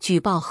举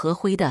报何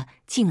辉的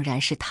竟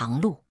然是唐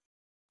璐。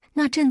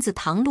那阵子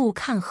唐璐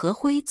看何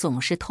辉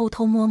总是偷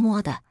偷摸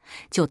摸的，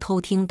就偷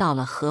听到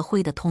了何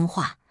辉的通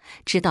话，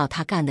知道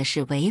他干的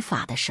是违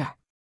法的事儿。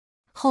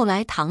后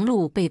来唐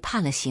璐被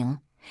判了刑，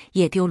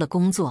也丢了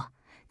工作，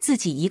自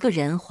己一个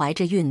人怀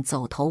着孕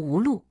走投无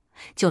路，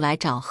就来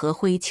找何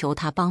辉求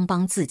他帮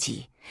帮自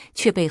己，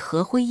却被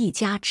何辉一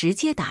家直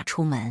接打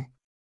出门。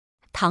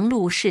唐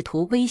璐试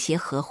图威胁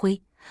何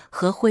辉，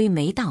何辉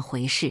没当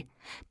回事，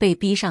被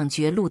逼上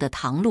绝路的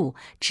唐璐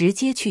直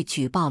接去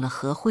举报了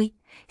何辉。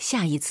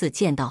下一次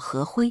见到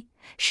何辉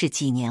是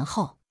几年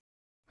后。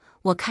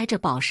我开着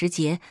保时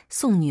捷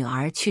送女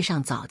儿去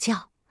上早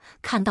教，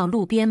看到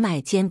路边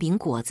卖煎饼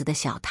果子的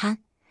小摊，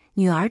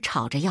女儿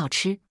吵着要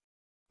吃，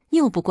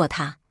拗不过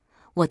她，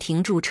我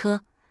停住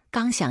车，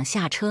刚想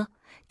下车，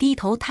低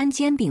头摊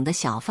煎饼的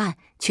小贩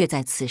却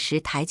在此时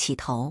抬起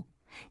头：“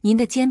您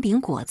的煎饼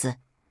果子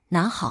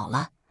拿好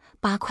了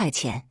，8块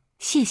钱，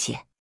谢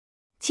谢。”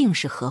竟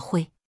是何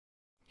辉。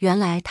原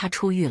来他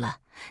出狱了，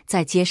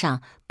在街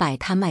上摆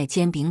摊卖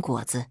煎饼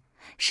果子，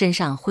身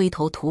上灰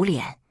头土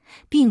脸，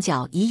鬓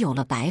角已有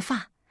了白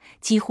发，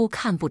几乎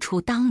看不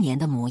出当年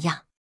的模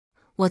样。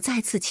我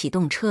再次启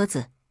动车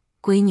子：“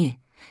闺女，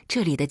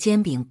这里的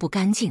煎饼不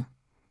干净，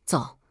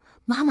走，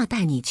妈妈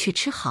带你去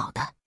吃好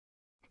的。”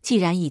既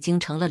然已经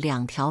成了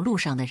2条路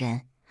上的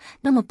人，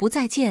那么不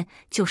再见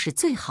就是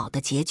最好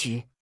的结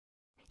局。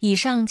以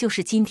上就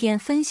是今天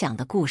分享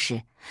的故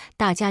事，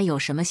大家有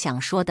什么想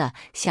说的、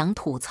想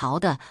吐槽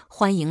的，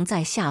欢迎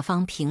在下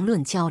方评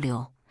论交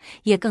流，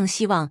也更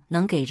希望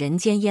能给人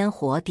间烟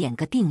火点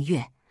个订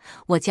阅，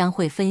我将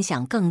会分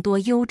享更多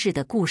优质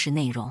的故事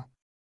内容。